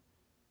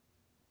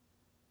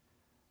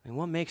 And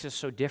what makes us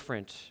so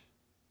different?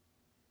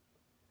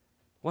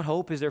 What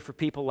hope is there for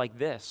people like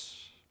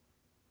this?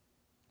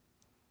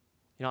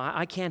 You know,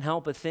 I can't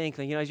help but think,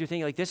 you know, as you're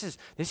thinking, like, this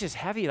is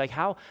heavy. Like,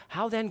 how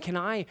then can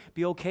I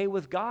be okay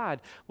with God?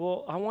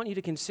 Well, I want you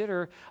to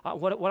consider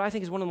what I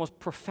think is one of the most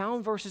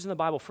profound verses in the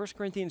Bible, 1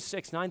 Corinthians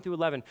 6, 9 through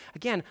 11.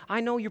 Again,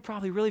 I know you're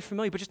probably really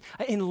familiar, but just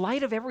in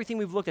light of everything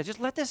we've looked at, just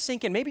let this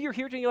sink in. Maybe you're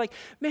here and you're like,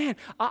 man,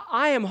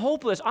 I am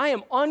hopeless. I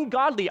am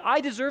ungodly.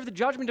 I deserve the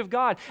judgment of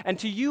God. And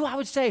to you, I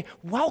would say,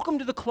 welcome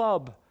to the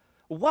club.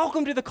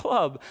 Welcome to the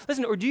club.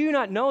 Listen, or do you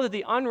not know that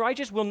the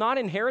unrighteous will not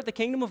inherit the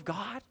kingdom of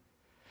God?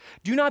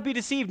 Do not be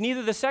deceived.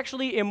 Neither the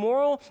sexually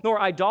immoral, nor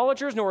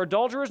idolaters, nor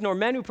adulterers, nor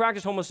men who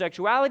practice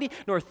homosexuality,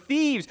 nor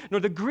thieves, nor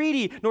the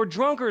greedy, nor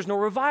drunkards, nor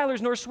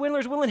revilers, nor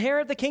swindlers will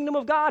inherit the kingdom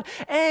of God.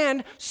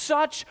 And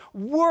such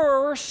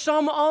were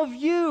some of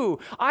you.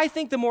 I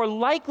think the more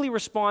likely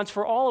response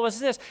for all of us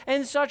is this,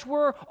 and such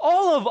were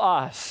all of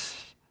us.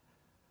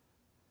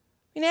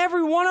 I mean,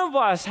 every one of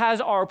us has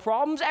our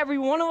problems. Every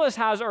one of us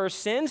has our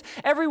sins.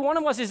 Every one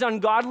of us is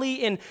ungodly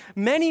in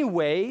many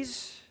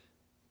ways.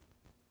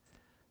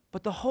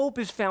 But the hope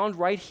is found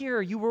right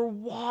here. You were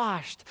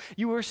washed,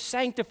 you were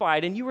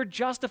sanctified, and you were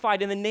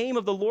justified in the name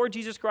of the Lord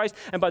Jesus Christ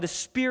and by the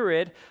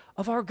Spirit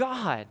of our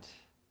God.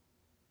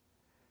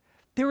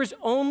 There is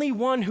only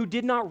one who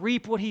did not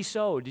reap what he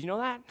sowed. Did you know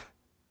that?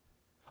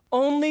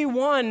 Only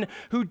one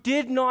who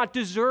did not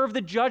deserve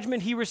the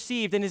judgment he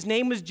received, and his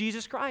name was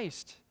Jesus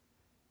Christ.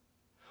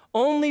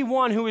 Only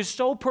one who is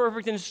so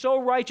perfect and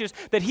so righteous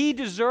that he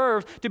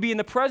deserved to be in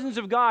the presence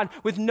of God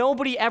with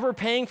nobody ever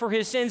paying for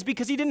his sins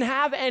because he didn't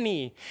have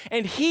any.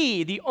 And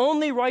he, the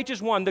only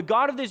righteous one, the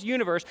God of this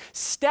universe,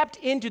 stepped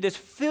into this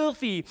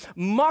filthy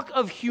muck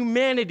of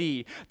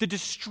humanity, the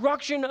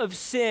destruction of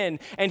sin,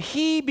 and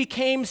he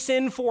became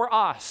sin for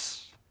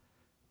us.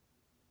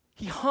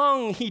 He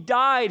hung, he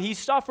died, he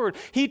suffered.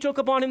 He took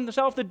upon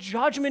himself the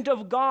judgment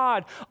of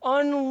God,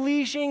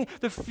 unleashing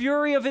the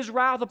fury of his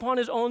wrath upon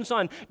his own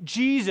son.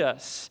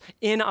 Jesus,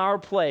 in our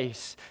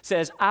place,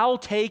 says, I'll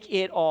take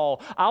it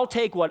all. I'll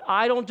take what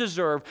I don't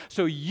deserve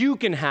so you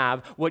can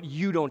have what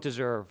you don't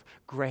deserve.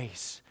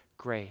 Grace,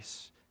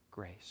 grace,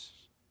 grace.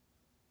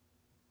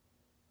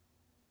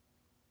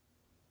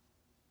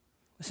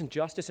 Listen,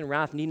 justice and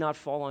wrath need not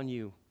fall on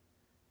you.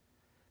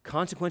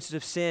 Consequences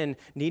of sin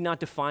need not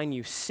define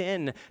you.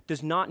 Sin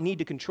does not need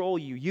to control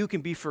you. You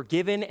can be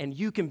forgiven and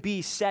you can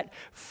be set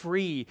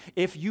free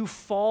if you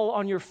fall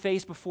on your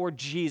face before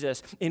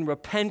Jesus in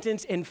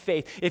repentance and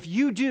faith. If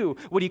you do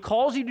what he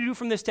calls you to do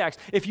from this text,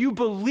 if you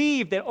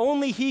believe that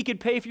only he could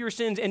pay for your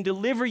sins and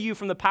deliver you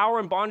from the power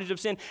and bondage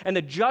of sin and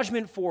the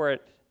judgment for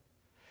it,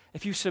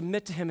 if you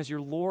submit to him as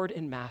your Lord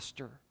and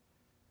Master,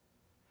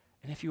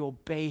 and if you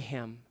obey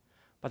him,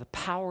 by the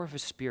power of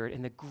his Spirit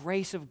and the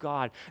grace of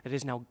God that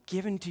is now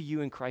given to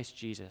you in Christ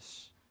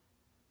Jesus,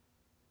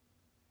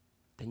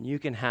 then you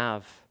can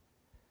have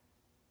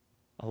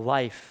a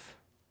life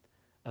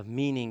of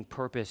meaning,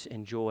 purpose,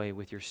 and joy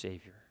with your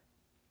Savior.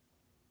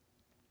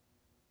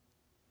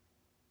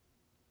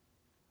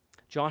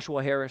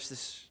 Joshua Harris,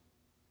 this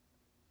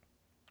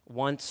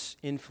once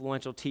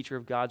influential teacher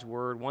of God's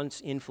Word, once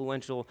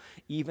influential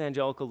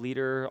evangelical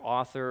leader,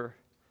 author,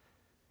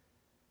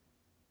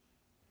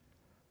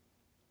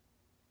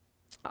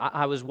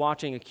 I was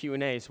watching a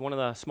Q&A. So one of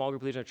the small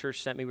group leaders in our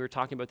church sent me. We were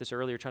talking about this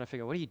earlier, trying to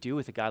figure out what do you do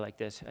with a guy like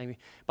this? I mean,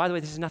 by the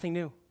way, this is nothing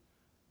new.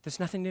 This is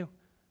nothing new.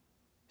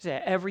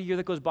 Every year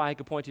that goes by, I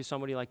could point to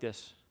somebody like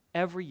this.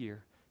 Every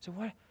year. So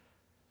what?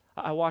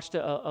 I watched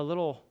a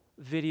little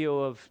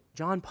video of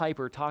John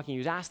Piper talking. He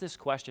was asked this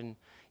question,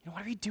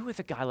 what do we do with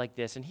a guy like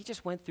this? And he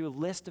just went through a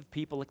list of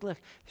people like, look,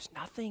 there's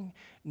nothing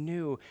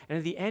new. And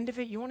at the end of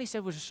it, what he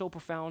said was just so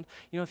profound.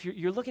 If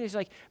you're looking, he's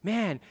like,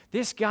 man,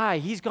 this guy,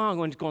 he's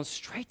going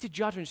straight to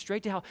judgment,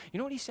 straight to hell. You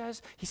know what he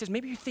says? He says,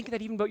 maybe you think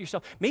that even about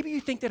yourself. Maybe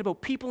you think that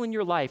about people in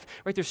your life,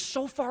 right? They're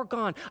so far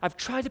gone. I've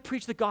tried to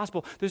preach the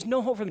gospel. There's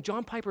no hope for them.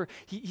 John Piper,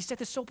 he said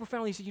this so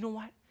profoundly. He said, you know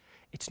what?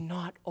 It's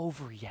not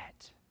over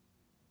yet.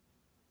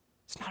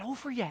 It's not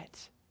over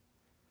yet.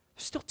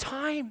 There's still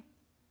time.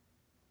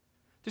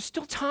 There's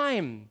still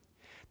time.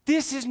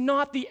 This is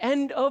not the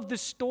end of the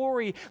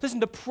story. Listen,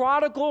 the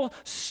prodigal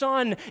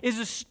son is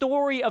a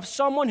story of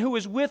someone who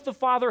was with the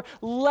Father,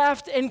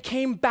 left and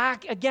came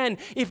back again.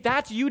 If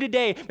that's you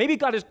today, maybe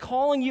God is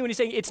calling you and he's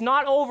saying, it's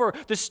not over.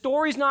 The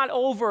story's not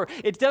over.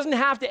 It doesn't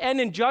have to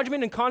end in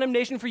judgment and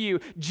condemnation for you.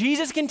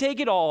 Jesus can take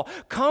it all.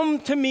 Come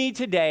to me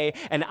today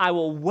and I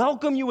will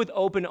welcome you with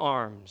open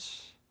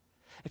arms.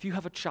 if you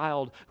have a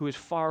child who is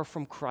far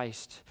from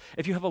Christ,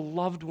 if you have a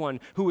loved one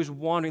who is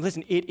wandering,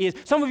 listen, it is,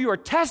 some of you are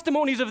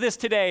testimonies of this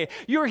today.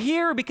 You're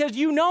here because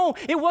you know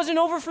it wasn't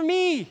over for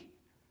me.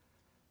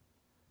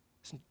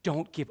 Listen,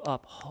 don't give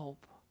up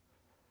hope.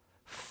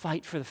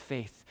 Fight for the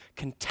faith.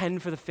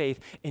 Contend for the faith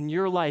in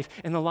your life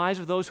and the lives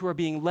of those who are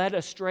being led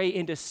astray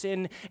into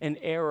sin and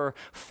error.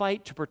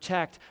 Fight to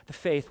protect the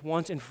faith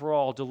once and for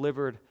all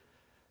delivered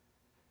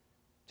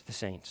to the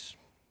saints.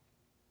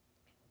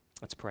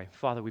 Let's pray.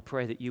 Father, we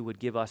pray that you would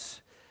give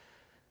us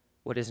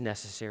what is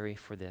necessary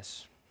for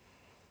this.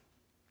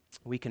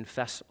 We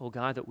confess, oh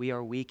God, that we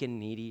are weak and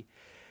needy.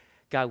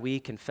 God, we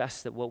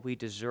confess that what we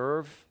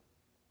deserve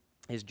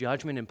is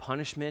judgment and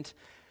punishment.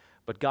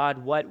 But God,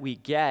 what we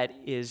get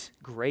is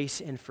grace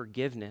and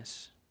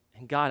forgiveness.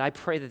 And God, I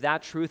pray that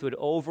that truth would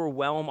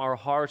overwhelm our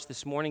hearts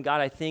this morning.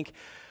 God, I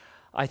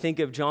think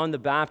of John the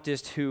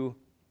Baptist who,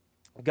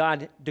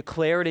 God,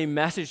 declared a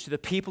message to the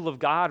people of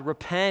God,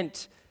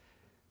 repent,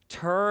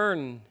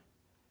 turn.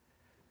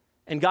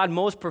 And God,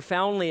 most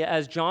profoundly,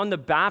 as John the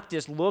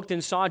Baptist looked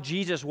and saw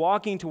Jesus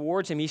walking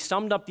towards him, he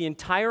summed up the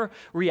entire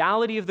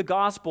reality of the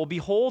gospel.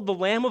 Behold, the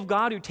Lamb of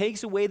God who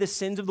takes away the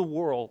sins of the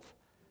world.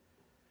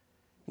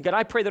 God,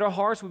 I pray that our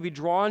hearts would be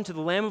drawn to the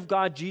Lamb of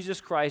God,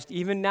 Jesus Christ.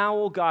 Even now,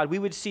 oh God, we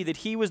would see that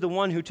he was the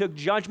one who took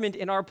judgment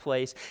in our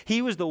place.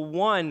 He was the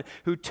one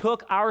who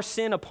took our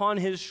sin upon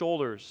his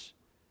shoulders.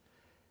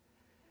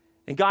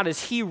 And God,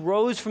 as he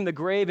rose from the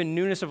grave in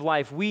newness of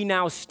life, we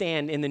now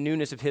stand in the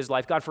newness of his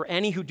life. God, for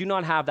any who do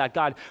not have that,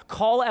 God,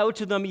 call out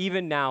to them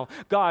even now.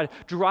 God,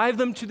 drive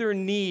them to their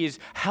knees.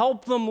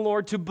 Help them,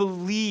 Lord, to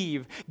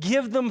believe.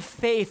 Give them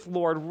faith,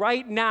 Lord,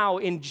 right now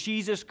in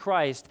Jesus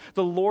Christ,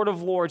 the Lord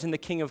of Lords and the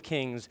King of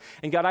Kings.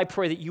 And God, I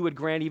pray that you would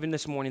grant even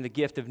this morning the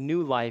gift of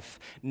new life,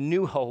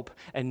 new hope,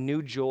 and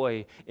new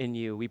joy in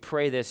you. We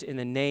pray this in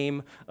the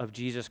name of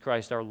Jesus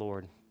Christ our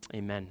Lord.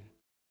 Amen.